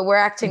 But we're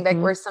acting like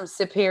we're some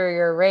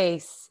superior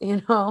race,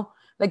 you know?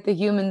 Like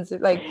humans are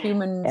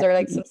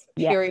like some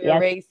superior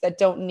race that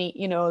don't need,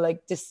 you know,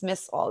 like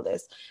dismiss all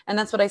this. And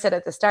that's what I said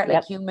at the start,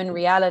 like human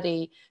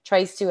reality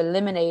tries to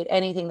eliminate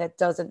anything that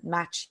doesn't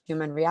match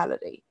human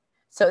reality.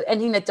 So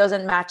anything that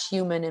doesn't match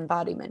human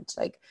embodiment,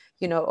 like,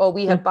 you know, oh,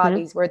 we have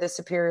bodies, we're the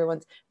superior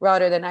ones,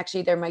 rather than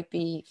actually there might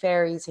be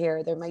fairies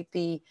here, there might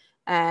be,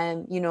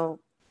 you know,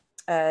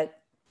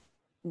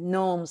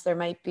 gnomes, there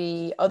might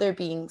be other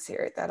beings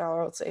here that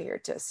are also here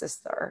to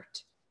assist the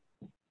earth.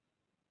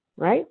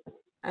 Right.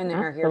 And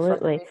they're here for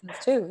other reasons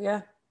too,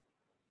 yeah.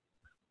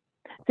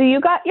 So you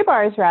got your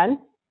bars run,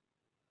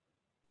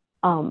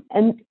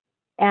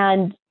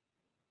 and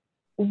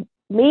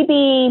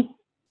maybe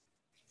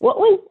what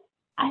was,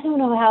 I don't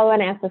know how I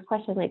want to ask this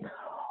question, like,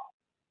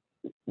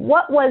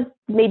 what was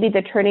maybe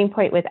the turning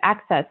point with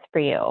access for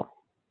you?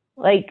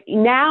 Like,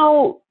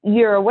 now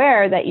you're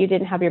aware that you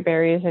didn't have your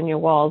barriers and your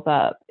walls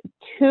up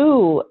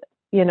to,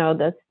 you know,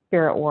 the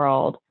spirit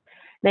world.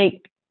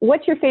 Like,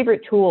 what's your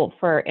favorite tool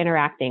for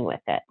interacting with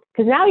it?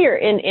 Because now you're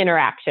in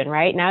interaction,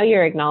 right? Now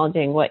you're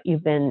acknowledging what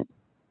you've been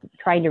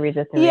trying to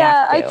resist and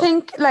react to. I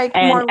think like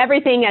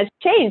everything has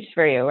changed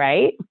for you,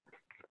 right?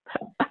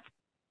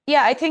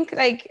 Yeah, I think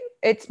like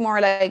it's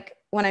more like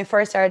when I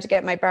first started to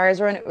get my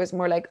bars run, it was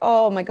more like,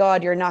 oh my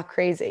God, you're not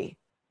crazy.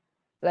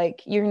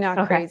 Like, you're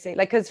not crazy.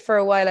 Like, because for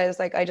a while I was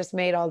like, I just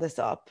made all this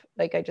up.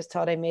 Like, I just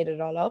thought I made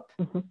it all up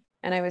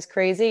and I was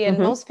crazy. And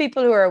most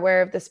people who are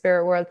aware of the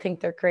spirit world think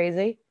they're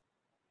crazy.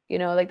 You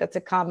know, like that's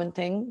a common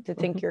thing to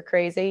think you're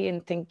crazy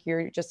and think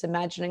you're just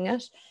imagining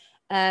it.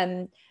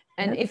 And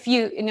if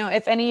you know,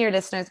 if any of your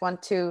listeners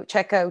want to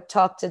check out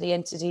Talk to the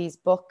Entities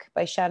book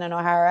by Shannon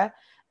O'Hara,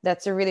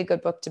 that's a really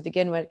good book to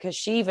begin with, because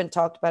she even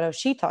talked about how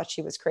she thought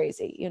she was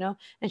crazy, you know,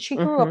 and she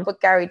grew up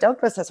with Gary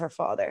Douglas as her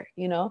father,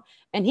 you know,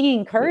 and he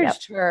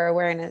encouraged her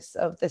awareness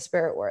of the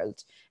spirit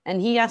world,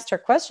 and he asked her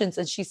questions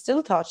and she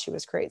still thought she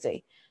was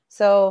crazy.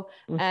 So,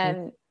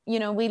 you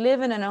know, we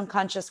live in an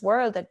unconscious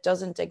world that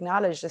doesn't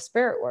acknowledge the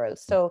spirit world.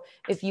 So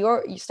if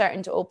you're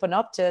starting to open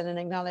up to it and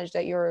acknowledge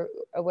that you're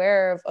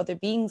aware of other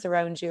beings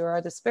around you or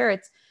other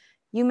spirits,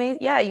 you may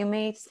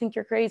think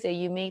you're crazy.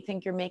 You may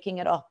think you're making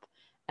it up.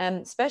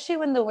 Especially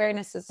when the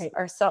awarenesses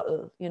are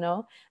subtle, you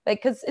know,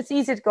 like, because it's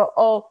easy to go,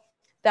 oh,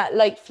 that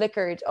light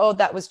flickered. Oh,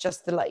 that was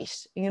just the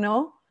light, you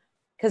know,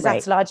 because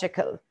that's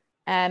logical.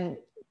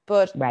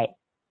 But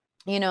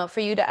you know, for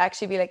you to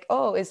actually be like,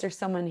 oh, is there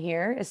someone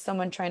here? Is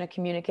someone trying to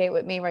communicate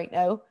with me right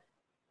now?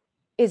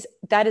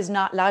 That is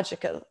not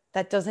logical.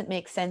 That doesn't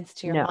make sense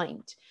to your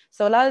mind.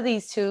 So a lot of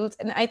these tools,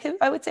 and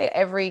I would say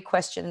every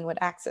question with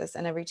access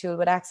and every tool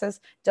with access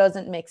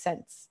doesn't make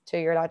sense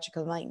to your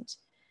logical mind.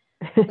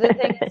 The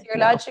thing is, your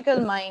logical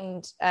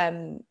mind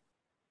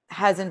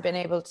hasn't been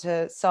able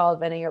to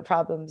solve any of your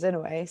problems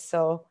anyway.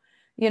 So,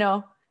 you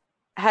know,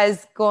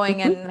 has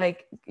going and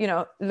like, you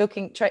know,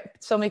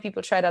 so many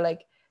people try to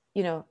like,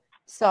 you know,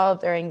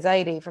 solve their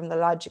anxiety from the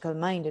logical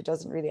mind. It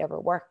doesn't really ever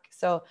work.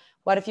 So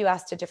what if you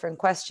asked a different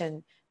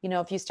question? You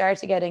know, if you start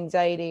to get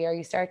anxiety, or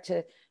you start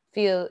to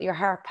feel your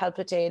heart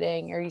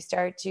palpitating, or you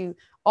start to,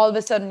 all of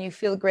a sudden you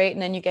feel great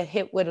and then you get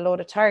hit with a load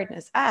of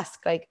tiredness,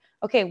 ask like,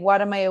 okay,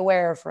 what am I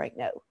aware of right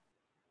now?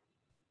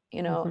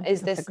 You know,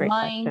 is this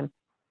mine? Question.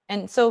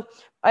 And so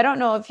I don't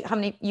know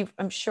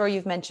I'm sure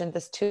you've mentioned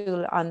this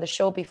tool on the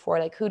show before,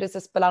 like, who does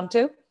this belong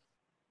to?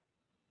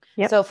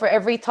 So for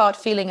every thought,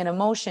 feeling, and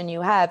emotion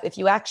you have, if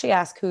you actually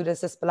ask, who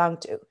does this belong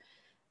to?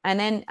 And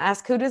then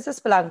ask, who does this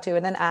belong to?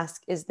 And then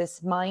ask, is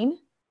this mine,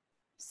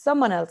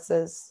 someone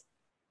else's,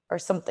 or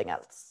something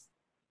else?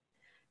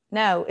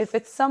 Now, if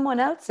it's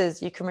someone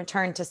else's, you can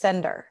return to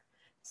sender.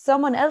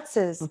 Someone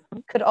else's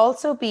could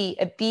also be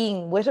a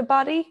being with a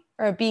body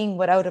or a being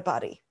without a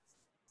body.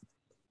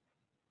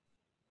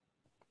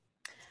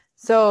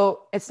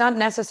 So it's not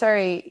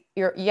necessary.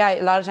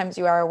 A lot of times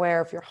you are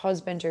aware of your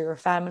husband or your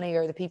family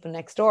or the people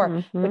next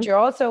door, but you're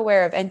also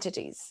aware of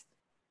entities,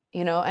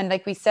 you know, and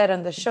like we said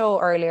on the show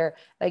earlier,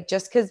 like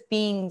just because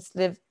beings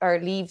live or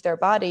leave their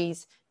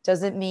bodies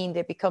doesn't mean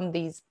they become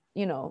these,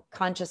 you know,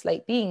 conscious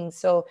light beings.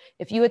 So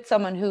if you had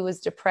someone who was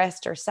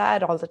depressed or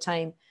sad all the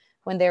time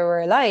when they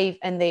were alive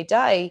and they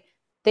die,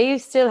 they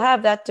still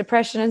have that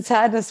depression and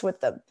sadness with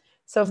them.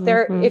 So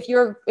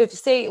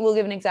say, we'll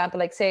give an example,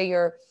 like say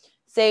your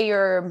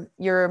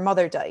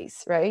mother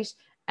dies, right?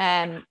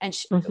 And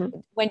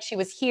when she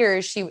was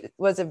here, she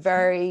was a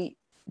very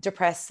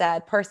depressed,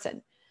 sad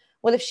person.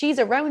 Well, if she's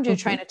around you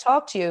trying to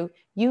talk to you,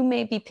 you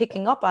may be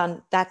picking up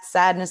on that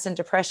sadness and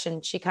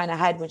depression she kind of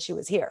had when she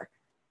was here.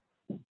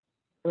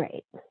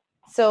 Right.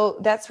 So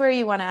that's where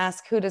you want to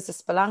ask, who does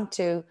this belong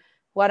to?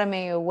 What am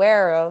I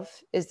aware of?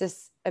 Is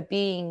this a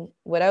being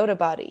without a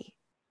body?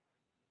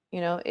 You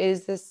know,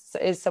 is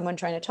someone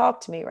trying to talk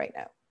to me right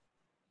now?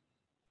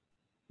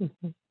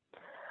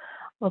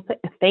 Well,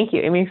 thank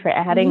you, Amy, for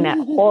adding that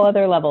whole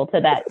other level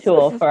to that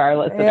tool for our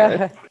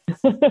listeners.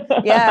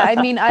 Yeah. I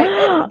mean,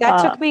 that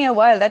took me a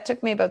while. That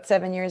took me about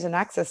 7 years in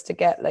Access to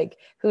get like,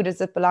 who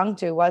does it belong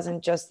to? It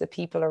wasn't just the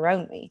people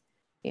around me.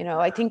 You know,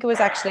 I think it was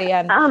actually,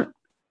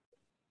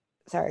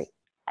 sorry.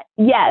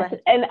 Yes.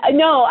 And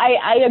no,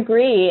 I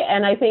agree.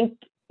 And I think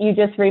you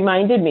just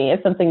reminded me of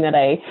something that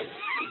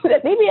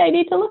that maybe I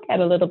need to look at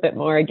a little bit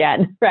more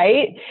again,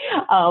 right?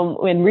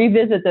 And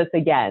revisit this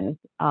again.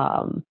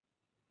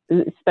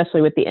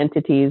 Especially with the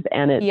entities,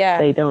 and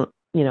they don't,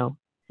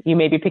 you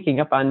may be picking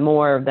up on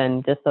more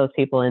than just those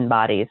people in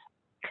bodies.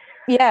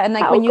 Yeah. And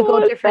like when you go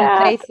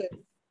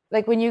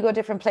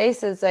different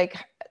places,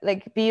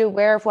 like be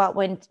aware of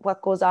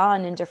what goes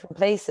on in different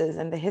places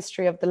and the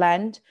history of the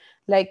land.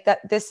 Like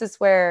that, this is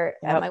where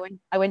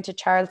I went to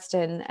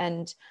Charleston,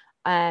 and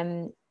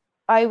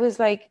I was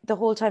like, the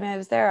whole time I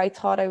was there, I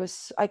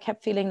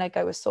kept feeling like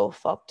I was so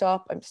fucked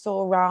up. I'm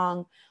so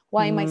wrong.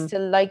 Why am I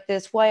still like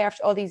this? Why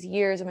after all these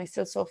years am I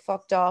still so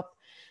fucked up?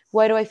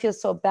 Why do I feel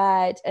so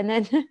bad? And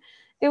then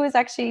it was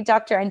actually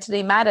Dr.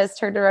 Anthony Mattis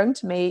turned around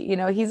to me. You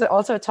know, he's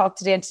also a Talk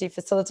to the Entity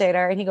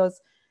facilitator. And he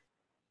goes,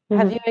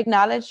 have you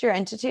acknowledged your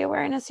entity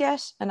awareness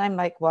yet? And I'm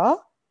like,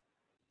 what?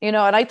 You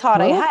know, and I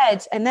thought I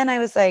had. And then I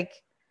was like,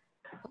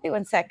 wait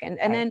 1 second.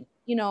 And then,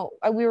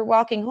 we were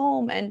walking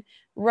home, and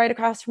right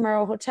across from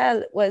our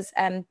hotel was,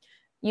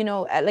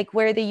 like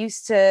where they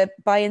used to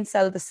buy and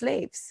sell the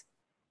slaves.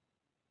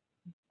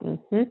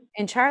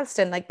 In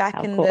Charleston, like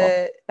back in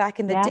the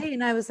day.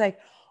 And I was like,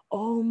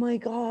 oh my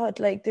God,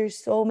 like there's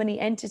so many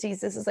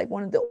entities. This is like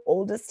one of the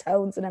oldest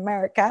towns in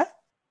America.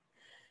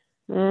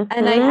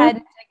 And I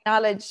hadn't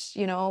acknowledged,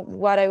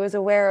 what I was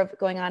aware of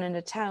going on in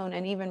the town.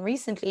 And even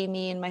recently,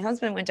 me and my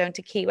husband went down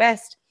to Key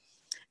West,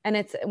 and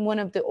it's one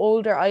of the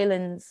older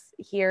islands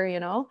here,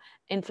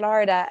 in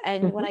Florida.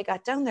 And when I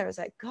got down there, I was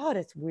like, God,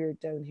 it's weird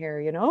down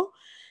here,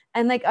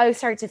 And like, I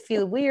started to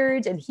feel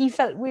weird, and he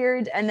felt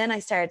weird. And then I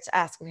started to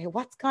ask, okay,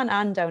 what's gone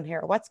on down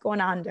here? What's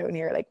going on down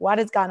here? Like, what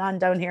has gone on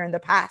down here in the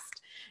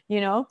past,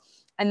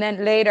 And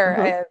then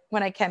later,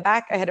 when I came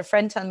back, I had a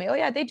friend tell me, oh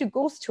yeah, they do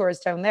ghost tours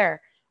down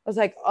there. I was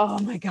like, oh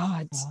my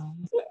God.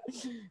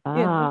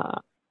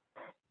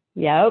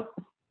 Yep.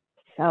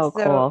 So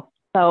cool.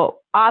 So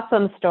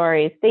awesome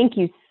stories. Thank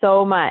you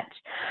so much.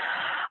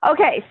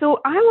 Okay,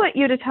 so I want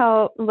you to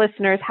tell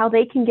listeners how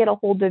they can get a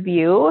hold of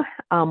you,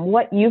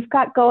 what you've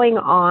got going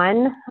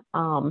on,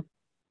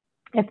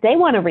 if they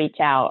want to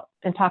reach out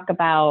and talk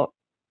about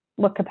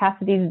what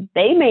capacities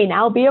they may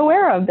now be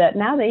aware of that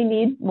now they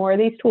need more of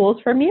these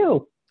tools from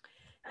you.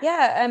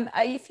 Yeah,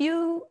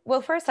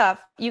 first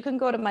off, you can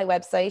go to my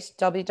website,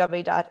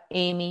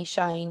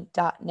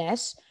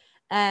 www.amyshine.net.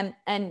 And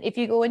if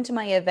you go into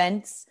my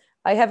events,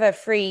 I have a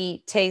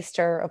free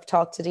taster of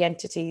Talk to the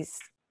Entities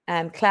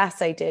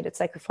class I did. It's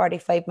like a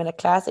 45-minute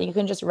class, and you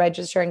can just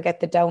register and get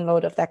the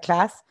download of that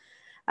class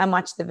and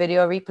watch the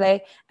video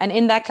replay. And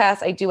in that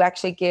class, I do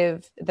actually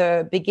give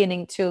the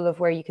beginning tool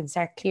of where you can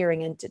start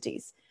clearing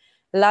entities.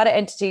 A lot of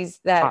entities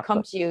that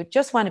come to you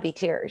just want to be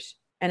cleared,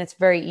 and it's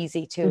very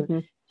easy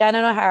too.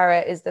 Shannon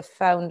O'Hara is the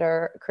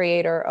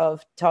creator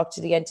of Talk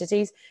to the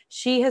Entities.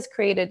 She has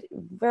created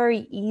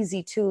very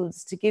easy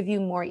tools to give you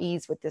more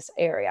ease with this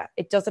area.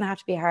 It doesn't have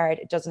to be hard.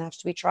 It doesn't have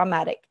to be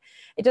traumatic.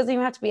 It doesn't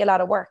even have to be a lot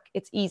of work.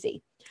 It's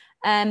easy.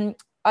 I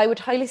would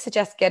highly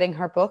suggest getting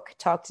her book,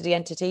 Talk to the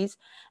Entities.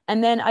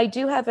 And then I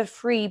do have a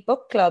free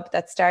book club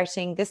that's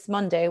starting this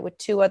Monday with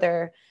 2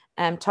 other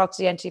Talk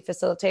to the Entity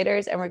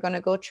facilitators. And we're going to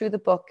go through the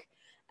book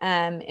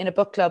in a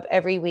book club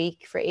every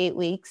week for 8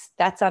 weeks.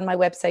 That's on my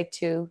website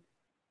too.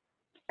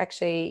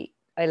 Actually,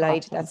 I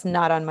lied. Awesome. That's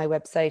not on my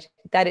website.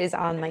 That is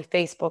on my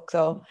Facebook,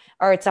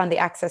 or it's on the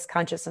Access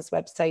Consciousness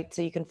website,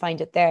 so you can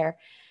find it there.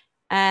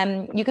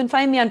 You can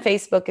find me on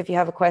Facebook if you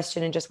have a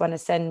question and just want to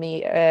send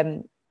me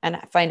and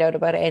find out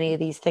about any of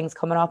these things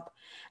coming up.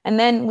 And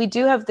then we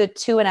do have the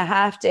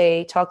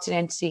 2.5-day Talk to an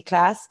Entity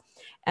class.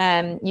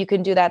 You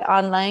can do that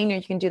online, or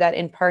you can do that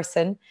in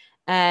person.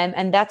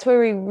 And that's where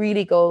we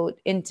really go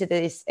into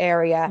this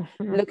area,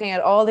 looking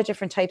at all the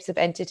different types of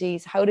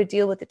entities, how to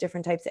deal with the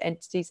different types of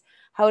entities,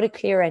 how to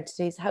clear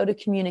entities, how to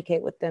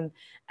communicate with them.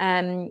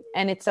 And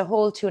it's a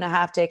whole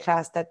 2.5-day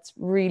class that's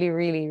really,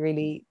 really,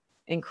 really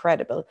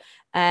incredible.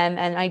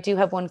 And I do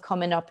have one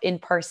coming up in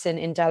person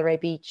in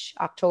Delray Beach,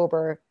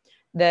 October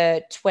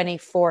the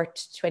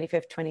 24th,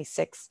 25th,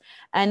 26th.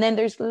 And then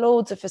there's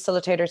loads of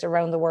facilitators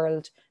around the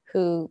world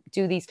who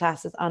do these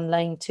classes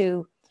online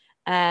too.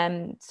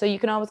 So you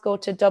can always go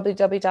to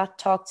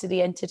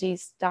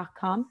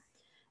www.talktotheentities.com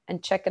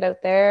and check it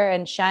out there.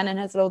 And Shannon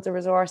has loads of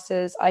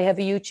resources. I have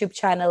a YouTube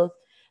channel,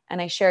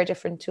 and I share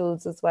different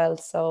tools as well.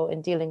 So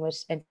in dealing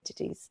with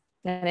entities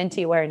and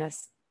entity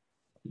awareness.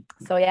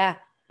 So yeah.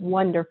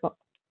 Wonderful.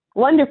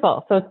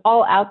 Wonderful. So it's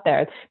all out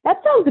there. That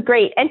sounds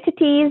great.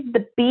 Entities,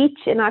 the beach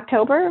in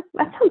October.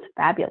 That sounds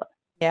fabulous.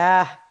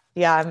 Yeah.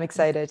 Yeah. I'm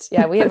excited.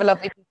 Yeah. We have a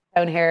lovely beach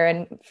down here,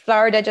 and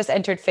Florida just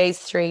entered phase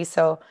 3.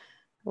 So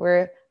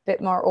we're a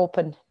bit more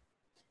open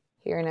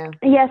here now.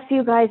 Yes,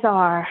 you guys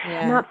are.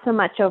 Yeah. Not so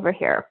much over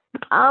here.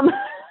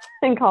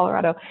 in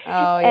Colorado.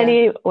 Oh, yeah.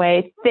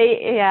 Anyway,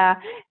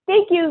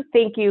 thank you.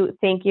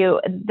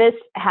 This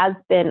has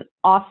been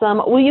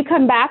awesome. Will you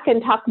come back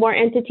and talk more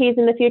entities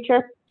in the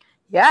future?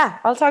 Yeah,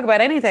 I'll talk about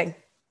anything.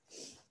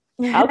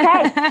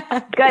 Okay,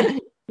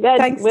 good.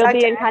 Thanks, We'll Dr.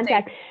 be in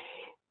contact.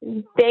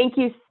 Thank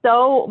you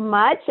so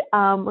much.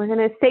 We're going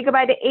to say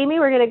goodbye to Amy.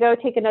 We're going to go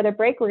take another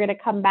break. We're going to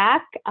come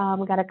back.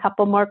 We've got a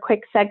couple more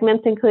quick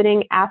segments,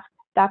 including Ask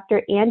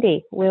Dr.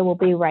 Andy. We will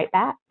be right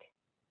back.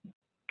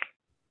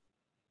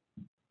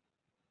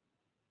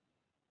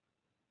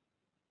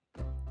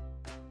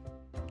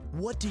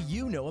 What do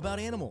you know about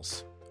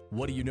animals?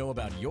 What do you know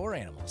about your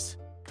animals?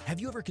 Have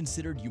you ever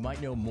considered you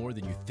might know more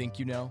than you think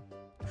you know?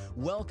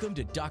 Welcome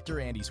to Dr.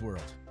 Andy's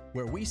World,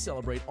 where we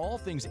celebrate all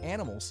things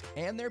animals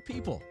and their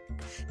people.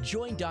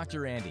 Join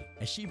Dr. Andy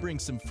as she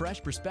brings some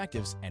fresh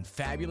perspectives and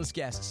fabulous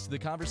guests to the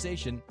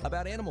conversation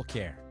about animal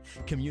care,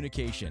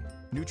 communication,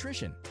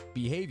 nutrition,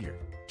 behavior,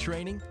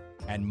 training,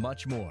 and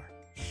much more.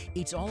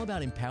 It's all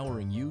about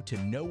empowering you to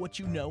know what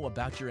you know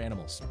about your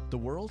animals, the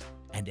world,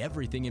 and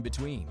everything in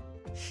between.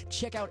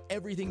 Check out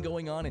everything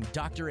going on in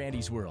Dr.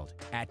 Andy's World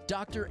at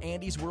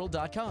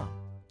drandysworld.com.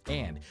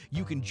 And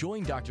you can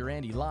join Dr.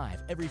 Andy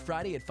live every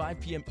Friday at 5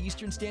 p.m.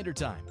 Eastern Standard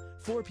Time,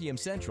 4 p.m.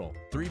 Central,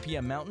 3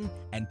 p.m. Mountain,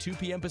 and 2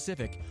 p.m.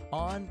 Pacific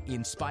on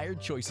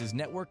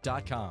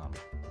InspiredChoicesNetwork.com.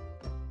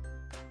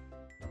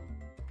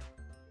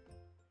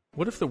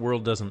 What if the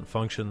world doesn't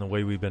function the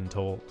way we've been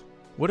told?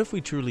 What if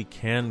we truly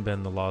can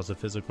bend the laws of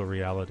physical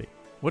reality?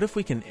 What if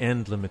we can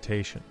end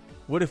limitation?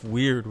 What if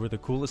weird were the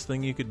coolest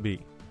thing you could be?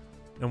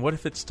 And what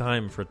if it's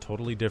time for a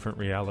totally different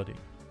reality?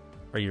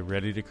 Are you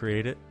ready to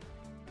create it?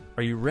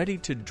 Are you ready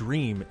to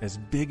dream as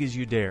big as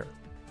you dare?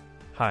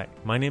 Hi,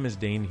 my name is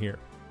Dane here.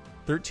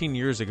 13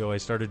 years ago, I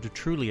started to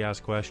truly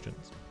ask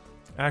questions.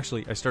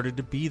 Actually, I started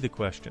to be the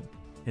question,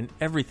 and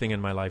everything in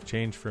my life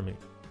changed for me.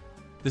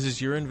 This is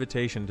your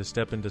invitation to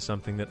step into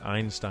something that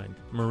Einstein,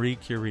 Marie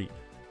Curie,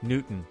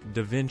 Newton,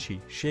 Da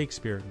Vinci,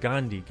 Shakespeare,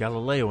 Gandhi,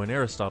 Galileo, and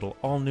Aristotle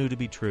all knew to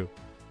be true.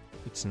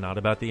 It's not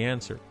about the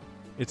answer.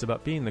 It's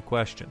about being the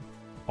question.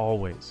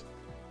 Always.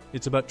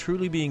 It's about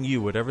truly being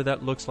you, whatever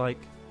that looks like,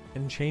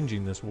 and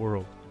changing this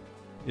world.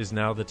 Is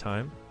now the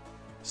time?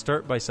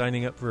 Start by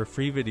signing up for a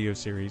free video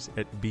series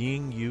at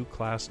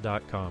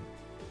beingyouclass.com.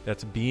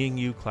 That's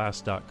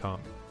beingyouclass.com.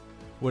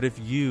 What if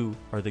you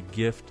are the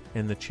gift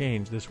and the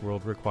change this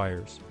world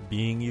requires?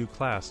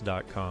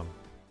 beingyouclass.com.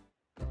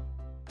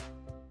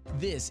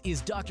 This is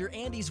Dr.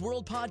 Andy's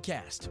World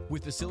Podcast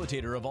with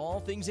facilitator of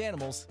all things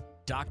animals,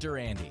 Dr.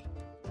 Andy.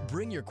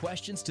 Bring your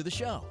questions to the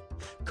show.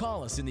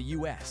 Call us in the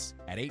U.S.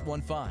 at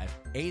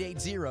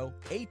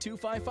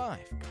 815-880-8255.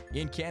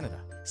 In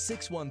Canada,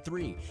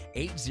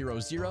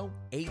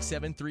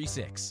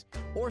 613-800-8736.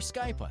 Or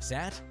Skype us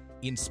at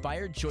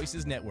Inspired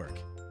Choices Network.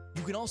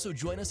 You can also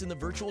join us in the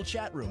virtual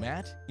chat room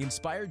at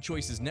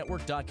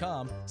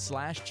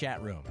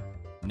InspiredChoicesNetwork.com/chatroom.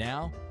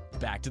 Now,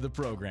 back to the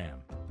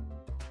program.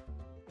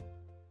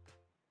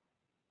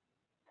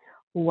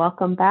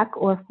 Welcome back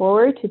or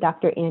forward to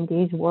Dr.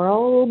 Andy's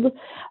World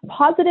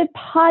Positive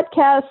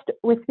Podcast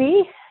with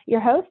me, your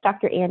host,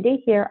 Dr.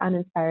 Andy, here on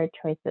Inspired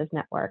Choices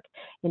Network.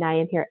 And I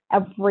am here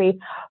every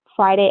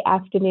Friday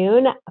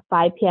afternoon,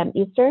 5 p.m.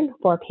 Eastern,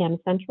 4 p.m.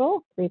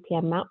 Central, 3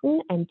 p.m.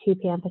 Mountain, and 2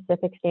 p.m.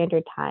 Pacific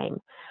Standard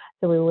Time.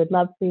 So we would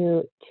love for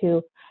you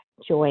to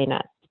join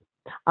us.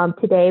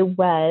 Today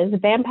was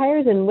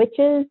Vampires and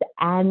Witches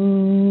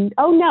and,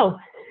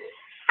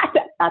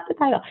 that's the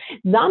title.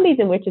 Zombies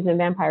and Witches and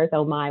Vampires,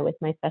 oh my, with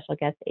my special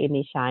guest,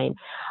 Amy Shine.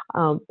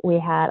 We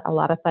had a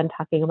lot of fun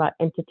talking about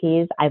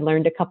entities. I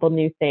learned a couple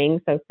new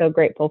things, so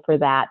grateful for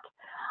that.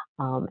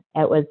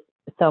 It was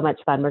so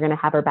much fun. We're going to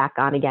have her back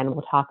on again.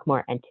 We'll talk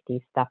more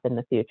entity stuff in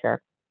the future.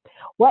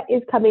 What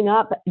is coming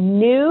up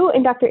new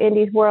in Dr.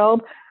 Andy's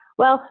World?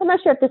 Well, I'm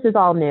not sure if this is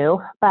all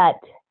new, but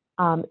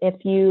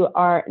if you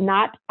are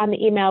not on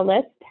the email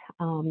list,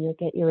 you'll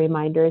get your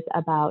reminders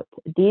about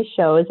these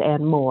shows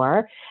and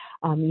more.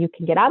 You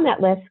can get on that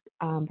list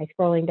by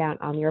scrolling down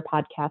on your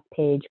podcast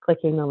page,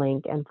 clicking the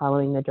link, and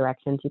following the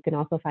directions. You can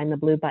also find the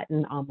blue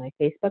button on my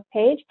Facebook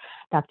page,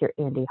 Dr.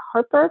 Andy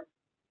Harper,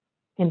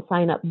 and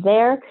sign up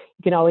there.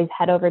 You can always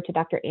head over to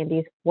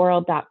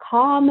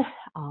drandysworld.com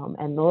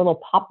and the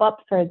little pop-up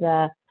for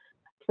the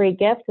free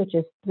gift, which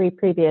is 3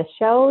 previous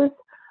shows,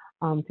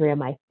 3 of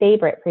my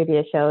favorite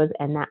previous shows,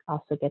 and that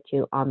also gets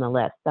you on the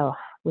list. So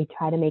we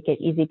try to make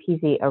it easy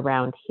peasy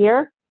around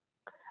here.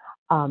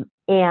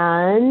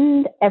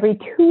 And every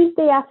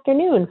Tuesday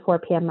afternoon, 4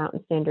 p.m.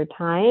 Mountain Standard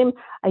Time,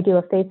 I do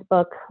a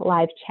Facebook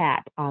live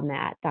chat on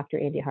that Dr.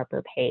 Andy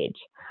Harper page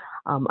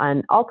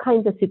on all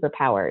kinds of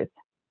superpowers.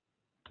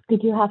 I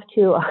do have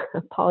to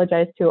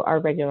apologize to our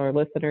regular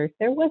listeners.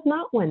 There was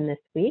not one this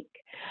week.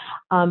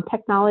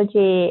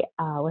 Technology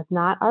was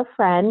not our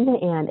friend,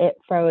 and it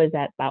froze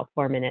at about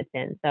 4 minutes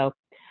in. So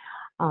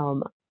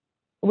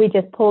we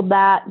just pulled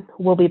that.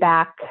 We'll be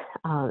back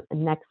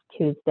next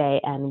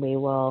Tuesday, and we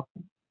will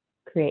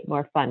create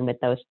more fun with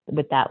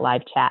that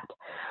live chat.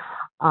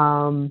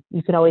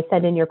 You can always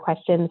send in your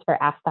questions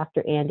for Ask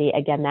Dr. Andy.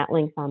 Again, that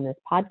link's on this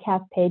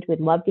podcast page. We'd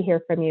love to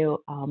hear from you.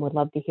 Would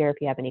love to hear if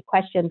you have any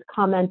questions,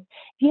 comments.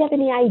 If you have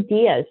any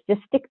ideas,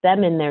 just stick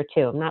them in there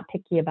too. I'm not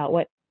picky about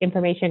what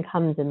information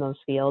comes in those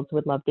fields.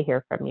 Would love to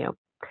hear from you.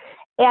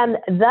 And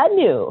the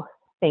new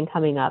thing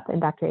coming up in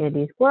Dr.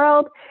 Andy's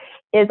World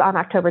is on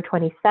October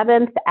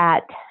 27th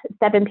at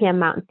 7 p.m.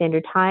 Mountain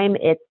Standard Time.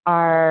 It's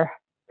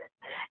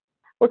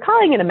we're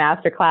calling it a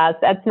masterclass.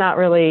 That's not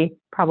really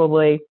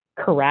probably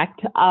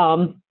correct,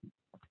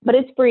 but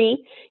it's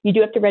free. You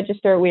do have to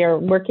register. We are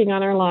working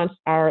on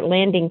our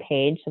landing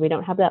page, so we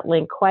don't have that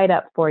link quite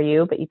up for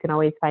you, but you can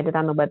always find it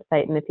on the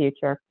website in the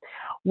future.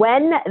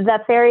 When the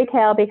fairy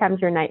tale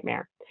becomes your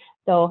nightmare.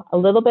 So a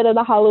little bit of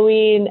the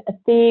Halloween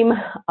theme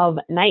of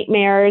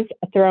nightmares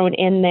thrown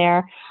in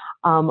there.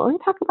 We're going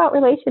to talk about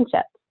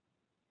relationships,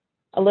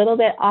 a little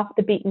bit off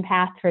the beaten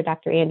path for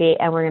Dr. Andy,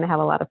 and we're going to have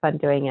a lot of fun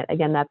doing it.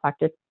 Again, that's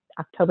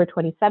October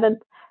 27th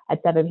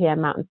at 7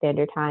 p.m. Mountain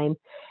Standard Time.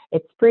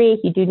 It's free.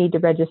 You do need to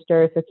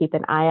register, so keep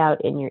an eye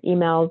out in your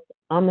emails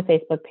on the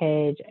Facebook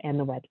page and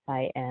the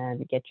website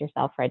and get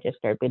yourself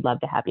registered. We'd love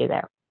to have you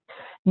there.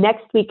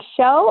 Next week's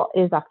show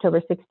is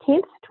October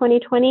 16th,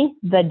 2020,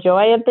 The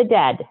Joy of the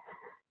Dead.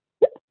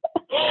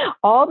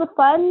 all the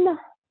fun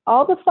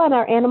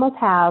our animals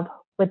have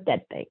with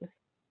dead things.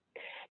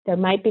 There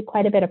might be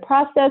quite a bit of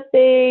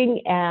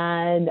processing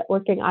and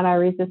working on our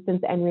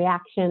resistance and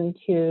reaction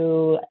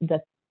to the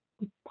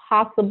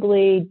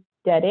possibly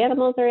dead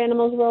animals or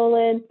animals roll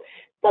in,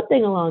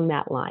 something along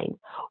that line.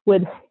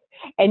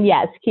 And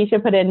yes,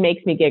 Keisha put in,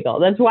 makes me giggle.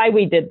 That's why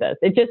we did this.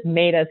 It just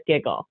made us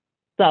giggle.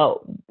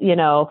 So,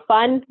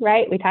 fun,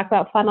 right? We talk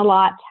about fun a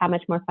lot. How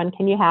much more fun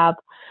can you have?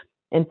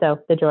 And so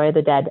The Joy of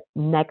the Dead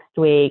next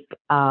week,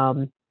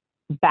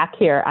 back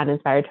here on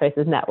Inspired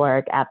Choices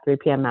Network at 3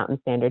 p.m. Mountain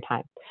Standard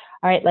Time.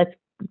 All right, let's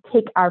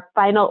take our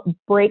final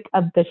break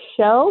of the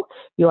show.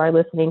 You are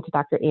listening to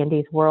Dr.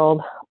 Andy's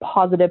World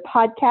Positive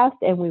Podcast,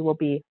 and we will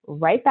be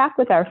right back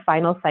with our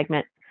final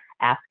segment,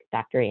 Ask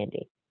Dr.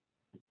 Andy.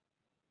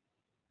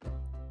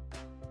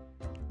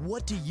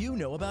 What do you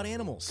know about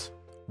animals?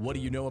 What do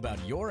you know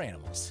about your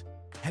animals?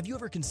 Have you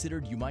ever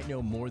considered you might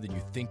know more than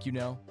you think you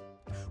know?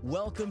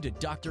 Welcome to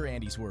Dr.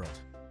 Andy's World,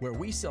 where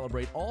we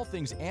celebrate all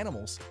things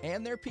animals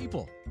and their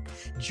people.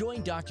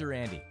 Join Dr.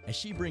 Andy as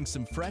she brings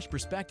some fresh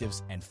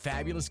perspectives and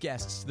fabulous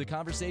guests to the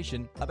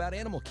conversation about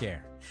animal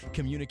care,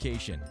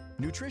 communication,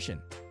 nutrition,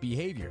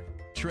 behavior,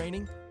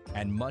 training,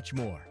 and much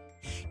more.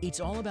 It's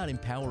all about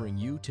empowering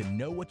you to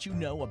know what you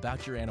know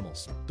about your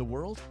animals, the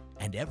world,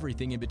 and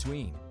everything in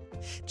between.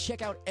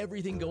 Check out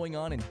everything going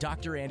on in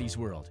Dr. Andy's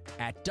World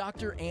at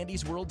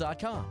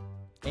drandysworld.com.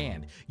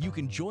 And you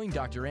can join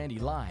Dr. Andy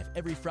live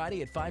every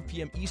Friday at 5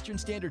 p.m. Eastern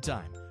Standard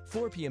Time,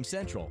 4 p.m.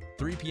 Central,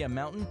 3 p.m.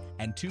 Mountain,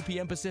 and 2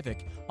 p.m.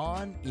 Pacific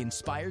on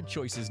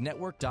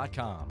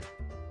InspiredChoicesNetwork.com.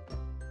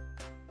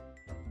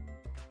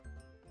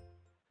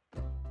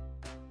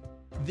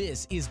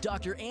 This is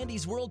Dr.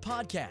 Andy's World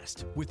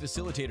Podcast with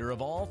facilitator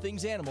of all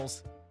things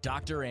animals,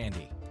 Dr.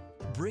 Andy.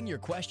 Bring your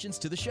questions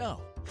to the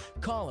show.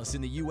 Call us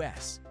in the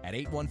U.S. at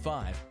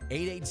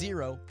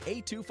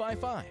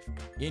 815-880-8255.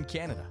 In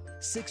Canada,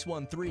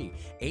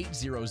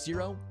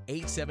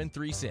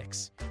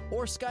 613-800-8736.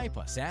 Or Skype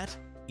us at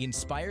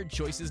Inspired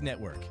Choices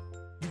Network.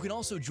 You can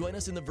also join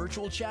us in the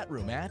virtual chat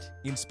room at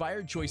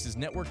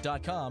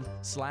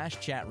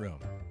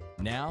InspiredChoicesNetwork.com/chatroom.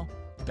 Now,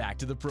 back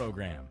to the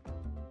program.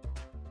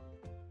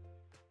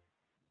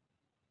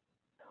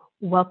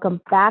 Welcome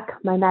back,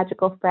 my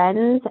magical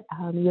friends.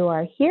 You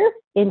are here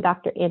in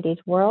Dr. Andy's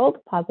World,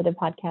 Positive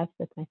Podcast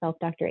with myself,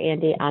 Dr.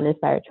 Andy, on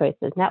Inspired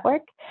Choices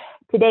Network.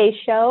 Today's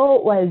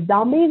show was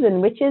Zombies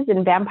and Witches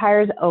and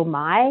Vampires, Oh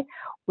My,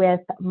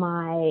 with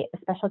my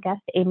special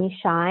guest, Amy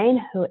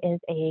Shine, who is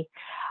a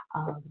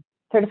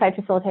certified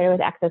facilitator with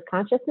Access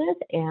Consciousness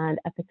and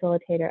a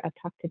facilitator of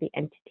Talk to the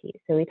Entities.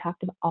 So we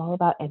talked all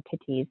about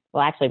entities.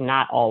 Well, actually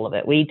not all of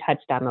it. We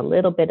touched on a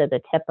little bit of the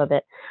tip of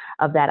it,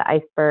 of that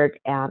iceberg,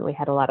 and we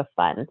had a lot of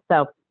fun.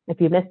 So if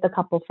you missed a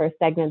couple first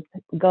segments,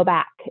 go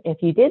back.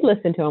 If you did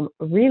listen to them,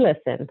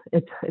 re-listen.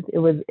 It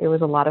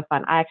was a lot of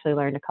fun. I actually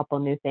learned a couple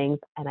new things,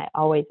 and I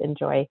always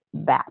enjoy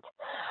that.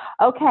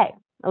 Okay,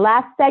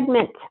 last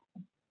segment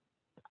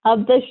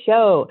of the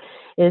show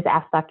is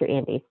Ask Dr.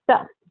 Andy.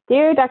 So,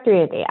 dear Dr.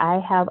 Andy, I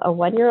have a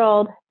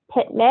 1-year-old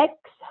pit mix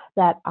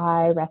that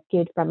I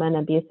rescued from an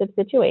abusive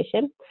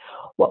situation.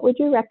 What would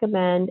you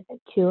recommend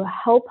to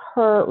help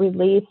her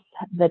release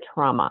the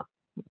trauma?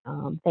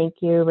 Thank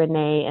you,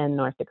 Renee in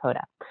North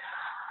Dakota.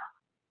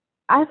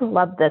 I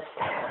love this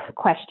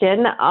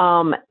question,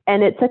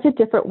 and it's such a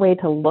different way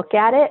to look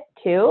at it,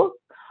 too.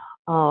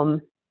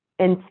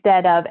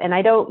 Instead of, and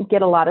I don't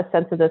get a lot of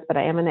sense of this, but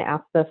I am going to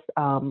ask this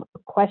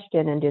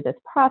question and do this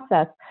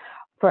process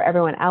for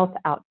everyone else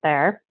out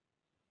there.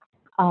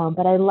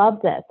 But I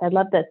love this.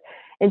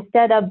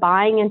 Instead of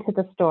buying into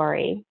the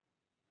story,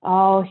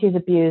 oh, she's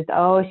abused.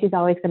 Oh, she's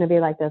always going to be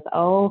like this.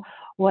 Oh,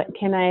 what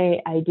can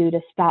I do to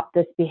stop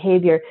this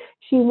behavior?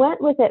 She went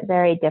with it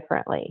very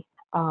differently.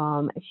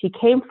 She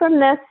came from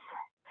this.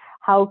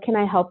 How can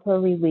I help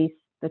her release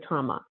the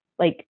trauma.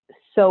 Like,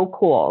 so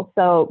cool.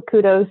 So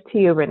kudos to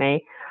you,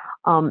 Renee.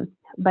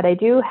 But I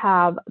do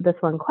have this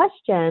one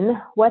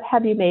question. What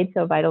have you made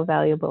so vital,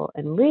 valuable,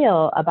 and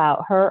real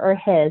about her or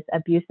his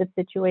abusive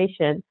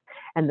situations,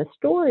 and the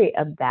story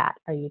of that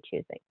are you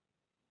choosing?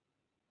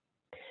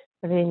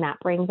 Everything that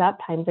brings up,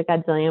 times a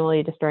godzillion, will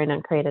you destroy and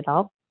uncreate it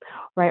all?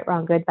 Right,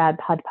 wrong, good, bad,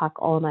 POD, POC,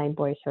 all 9,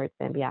 boys, shorts,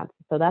 and beyond.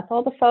 So that's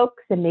all the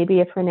folks. And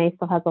maybe if Renee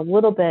still has a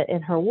little bit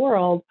in her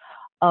world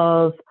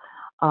of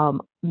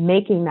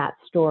making that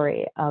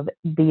story of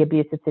the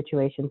abusive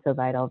situation so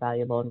vital,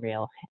 valuable, and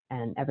real,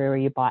 and everywhere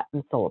you bought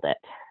and sold it,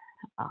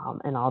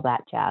 and all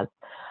that jazz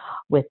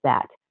with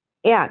that.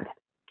 And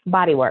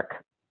body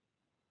work.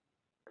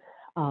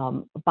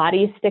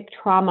 Bodies stick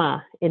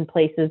trauma in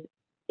places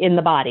in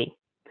the body.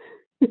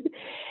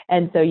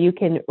 And so you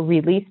can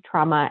release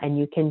trauma, and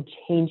you can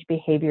change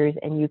behaviors,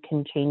 and you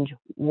can change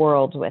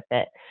worlds with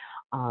it.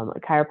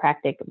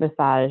 Chiropractic,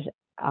 massage,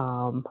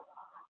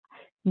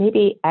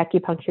 maybe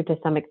acupuncture to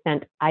some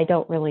extent. I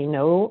don't really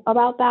know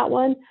about that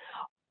one,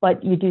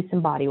 but you do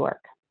some body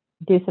work.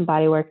 Do some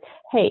body work.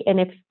 Hey, and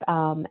if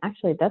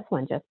actually this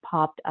one just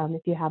popped,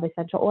 if you have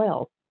essential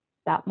oils,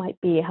 that might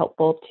be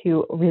helpful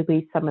to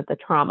release some of the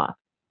trauma.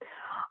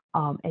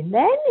 And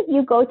then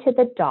you go to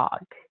the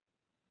dog.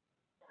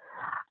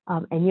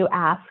 And you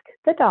ask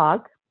the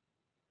dog.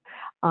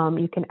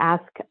 You can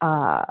ask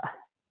her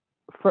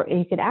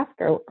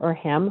or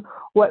him,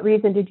 what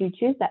reason did you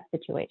choose that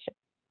situation?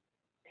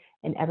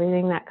 And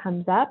everything that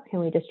comes up, can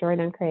we destroy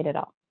and uncreate it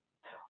all?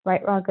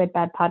 Right, wrong, good,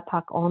 bad, POD,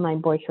 POC, all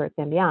 9, boys, shorts,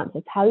 and beyond.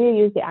 It's how you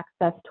use the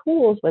access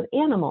tools with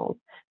animals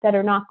that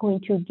are not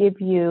going to give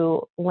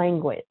you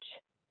language.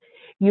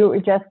 You're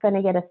just going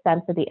to get a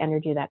sense of the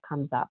energy that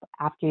comes up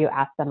after you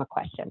ask them a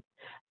question.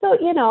 So,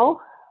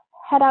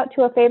 head out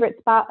to a favorite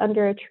spot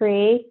under a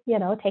tree,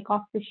 take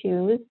off your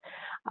shoes,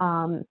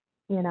 and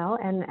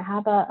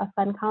have a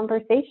fun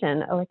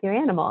conversation with your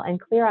animal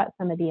and clear out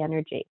some of the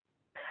energy.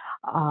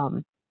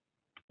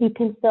 You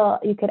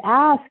could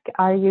ask,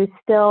 are you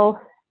still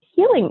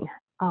healing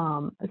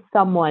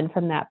someone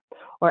from that,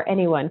 or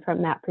anyone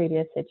from that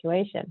previous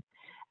situation?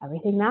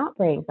 Everything that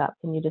brings up,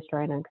 can you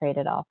destroy and uncreate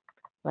it all?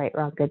 Right,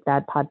 wrong, good,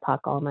 bad, POD, POC,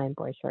 all 9,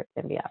 boys, shorts,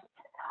 and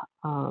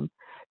beyond.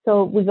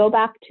 So we go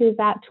back to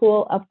that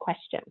tool of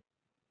question,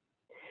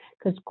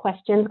 because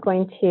question's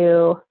going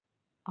to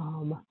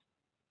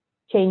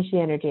change the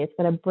energy. It's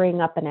going to bring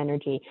up an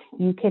energy.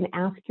 You can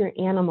ask your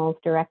animals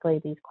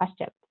directly these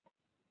questions,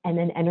 and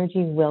then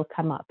energy will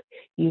come up.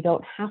 You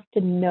don't have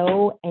to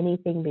know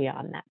anything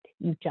beyond that.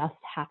 You just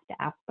have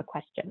to ask the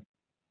question.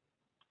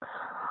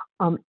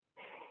 And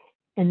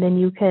then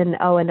you can,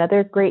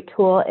 another great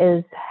tool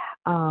is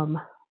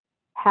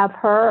have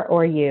her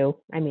or you,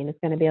 it's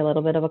going to be a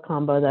little bit of a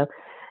combo though,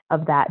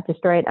 of that,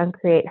 destroy and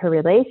uncreate her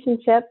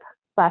relationship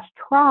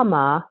 /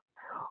 trauma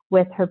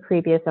with her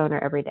previous owner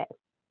every day.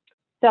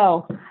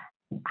 So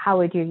how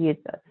would you use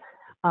this?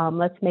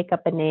 Let's make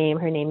up a name.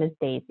 Her name is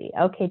Daisy.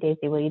 Okay,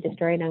 Daisy, will you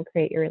destroy and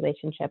uncreate your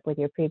relationship with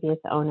your previous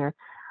owner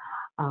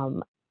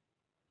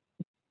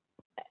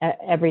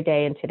every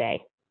day and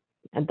today?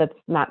 And that's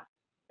not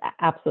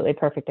absolutely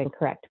perfect and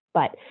correct,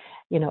 but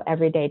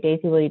every day,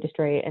 Daisy, will you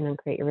destroy and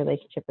uncreate your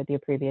relationship with your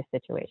previous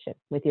situation,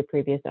 with your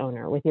previous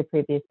owner, with your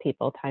previous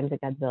people, times a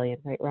godzillion,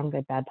 right, wrong,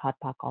 good, bad, POD,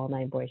 POC, all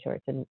 9, boys,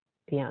 shorts, and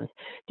beyond.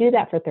 Do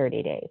that for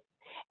 30 days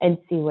and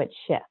see what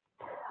shifts,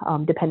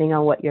 depending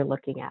on what you're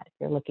looking at. If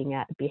you're looking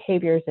at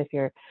behaviors, if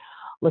you're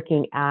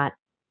looking at,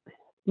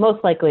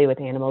 most likely with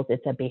animals,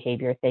 it's a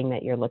behavior thing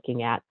that you're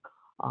looking at.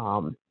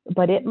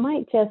 But it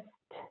might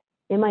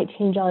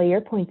change all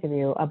your points of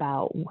view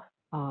about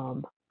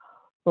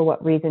for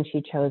what reason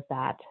she chose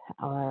that,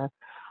 or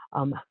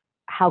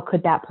how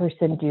could that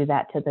person do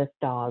that to this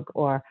dog,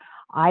 or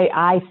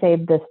I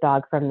saved this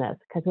dog from this,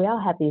 because we all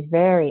have these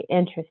very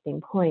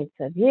interesting points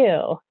of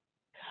view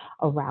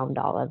around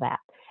all of that.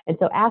 And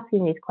so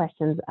asking these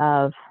questions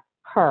of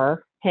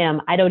her,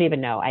 him, I don't even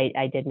know,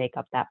 I did make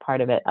up that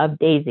part of it, of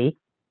Daisy,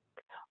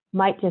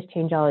 might just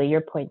change all of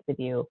your points of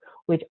view,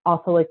 which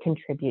also would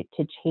contribute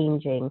to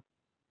changing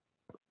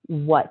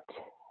what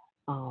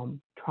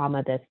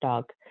trauma this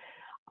dog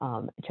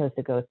chose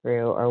to go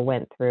through or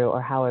went through,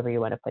 or however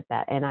you want to put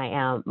that.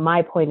 And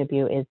my point of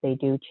view is they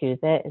do choose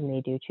it, and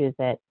they do choose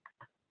it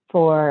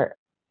for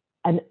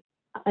an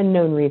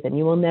unknown reason.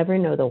 You will never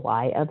know the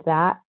why of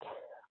that.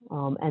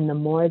 And the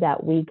more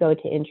that we go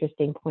to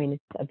interesting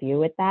points of view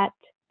with that,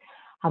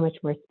 how much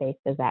more space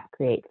does that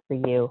create for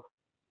you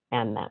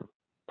and them?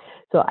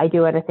 So I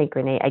do want to thank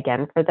Renee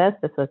again for this.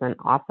 This was an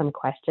awesome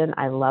question.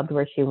 I loved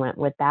where she went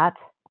with that.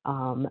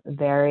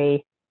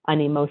 Very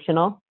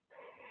unemotional.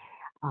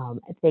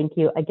 Thank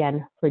you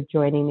again for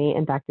joining me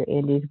in Dr.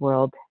 Andy's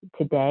World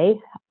today.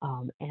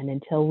 And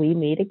until we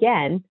meet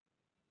again,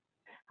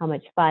 how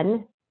much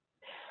fun.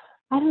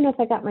 I don't know if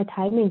I got my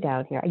timing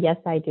down here. Yes,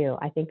 I do.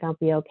 I think I'll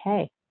be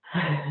okay.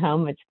 How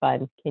much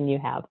fun can you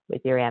have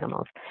with your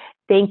animals?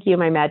 Thank you,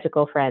 my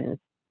magical friends.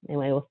 And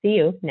we will see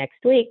you next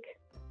week.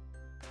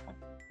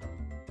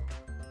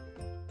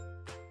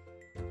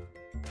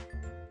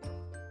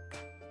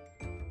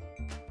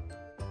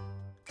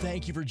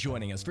 Thank you for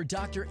joining us for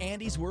Dr.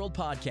 Andy's World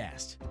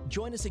Podcast.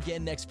 Join us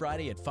again next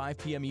Friday at 5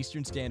 p.m.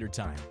 Eastern Standard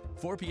Time,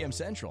 4 p.m.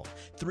 Central,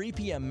 3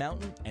 p.m.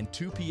 Mountain, and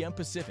 2 p.m.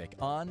 Pacific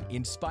on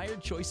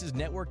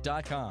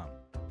InspiredChoicesNetwork.com.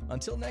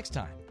 Until next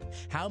time,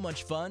 how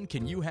much fun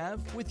can you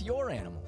have with your animal?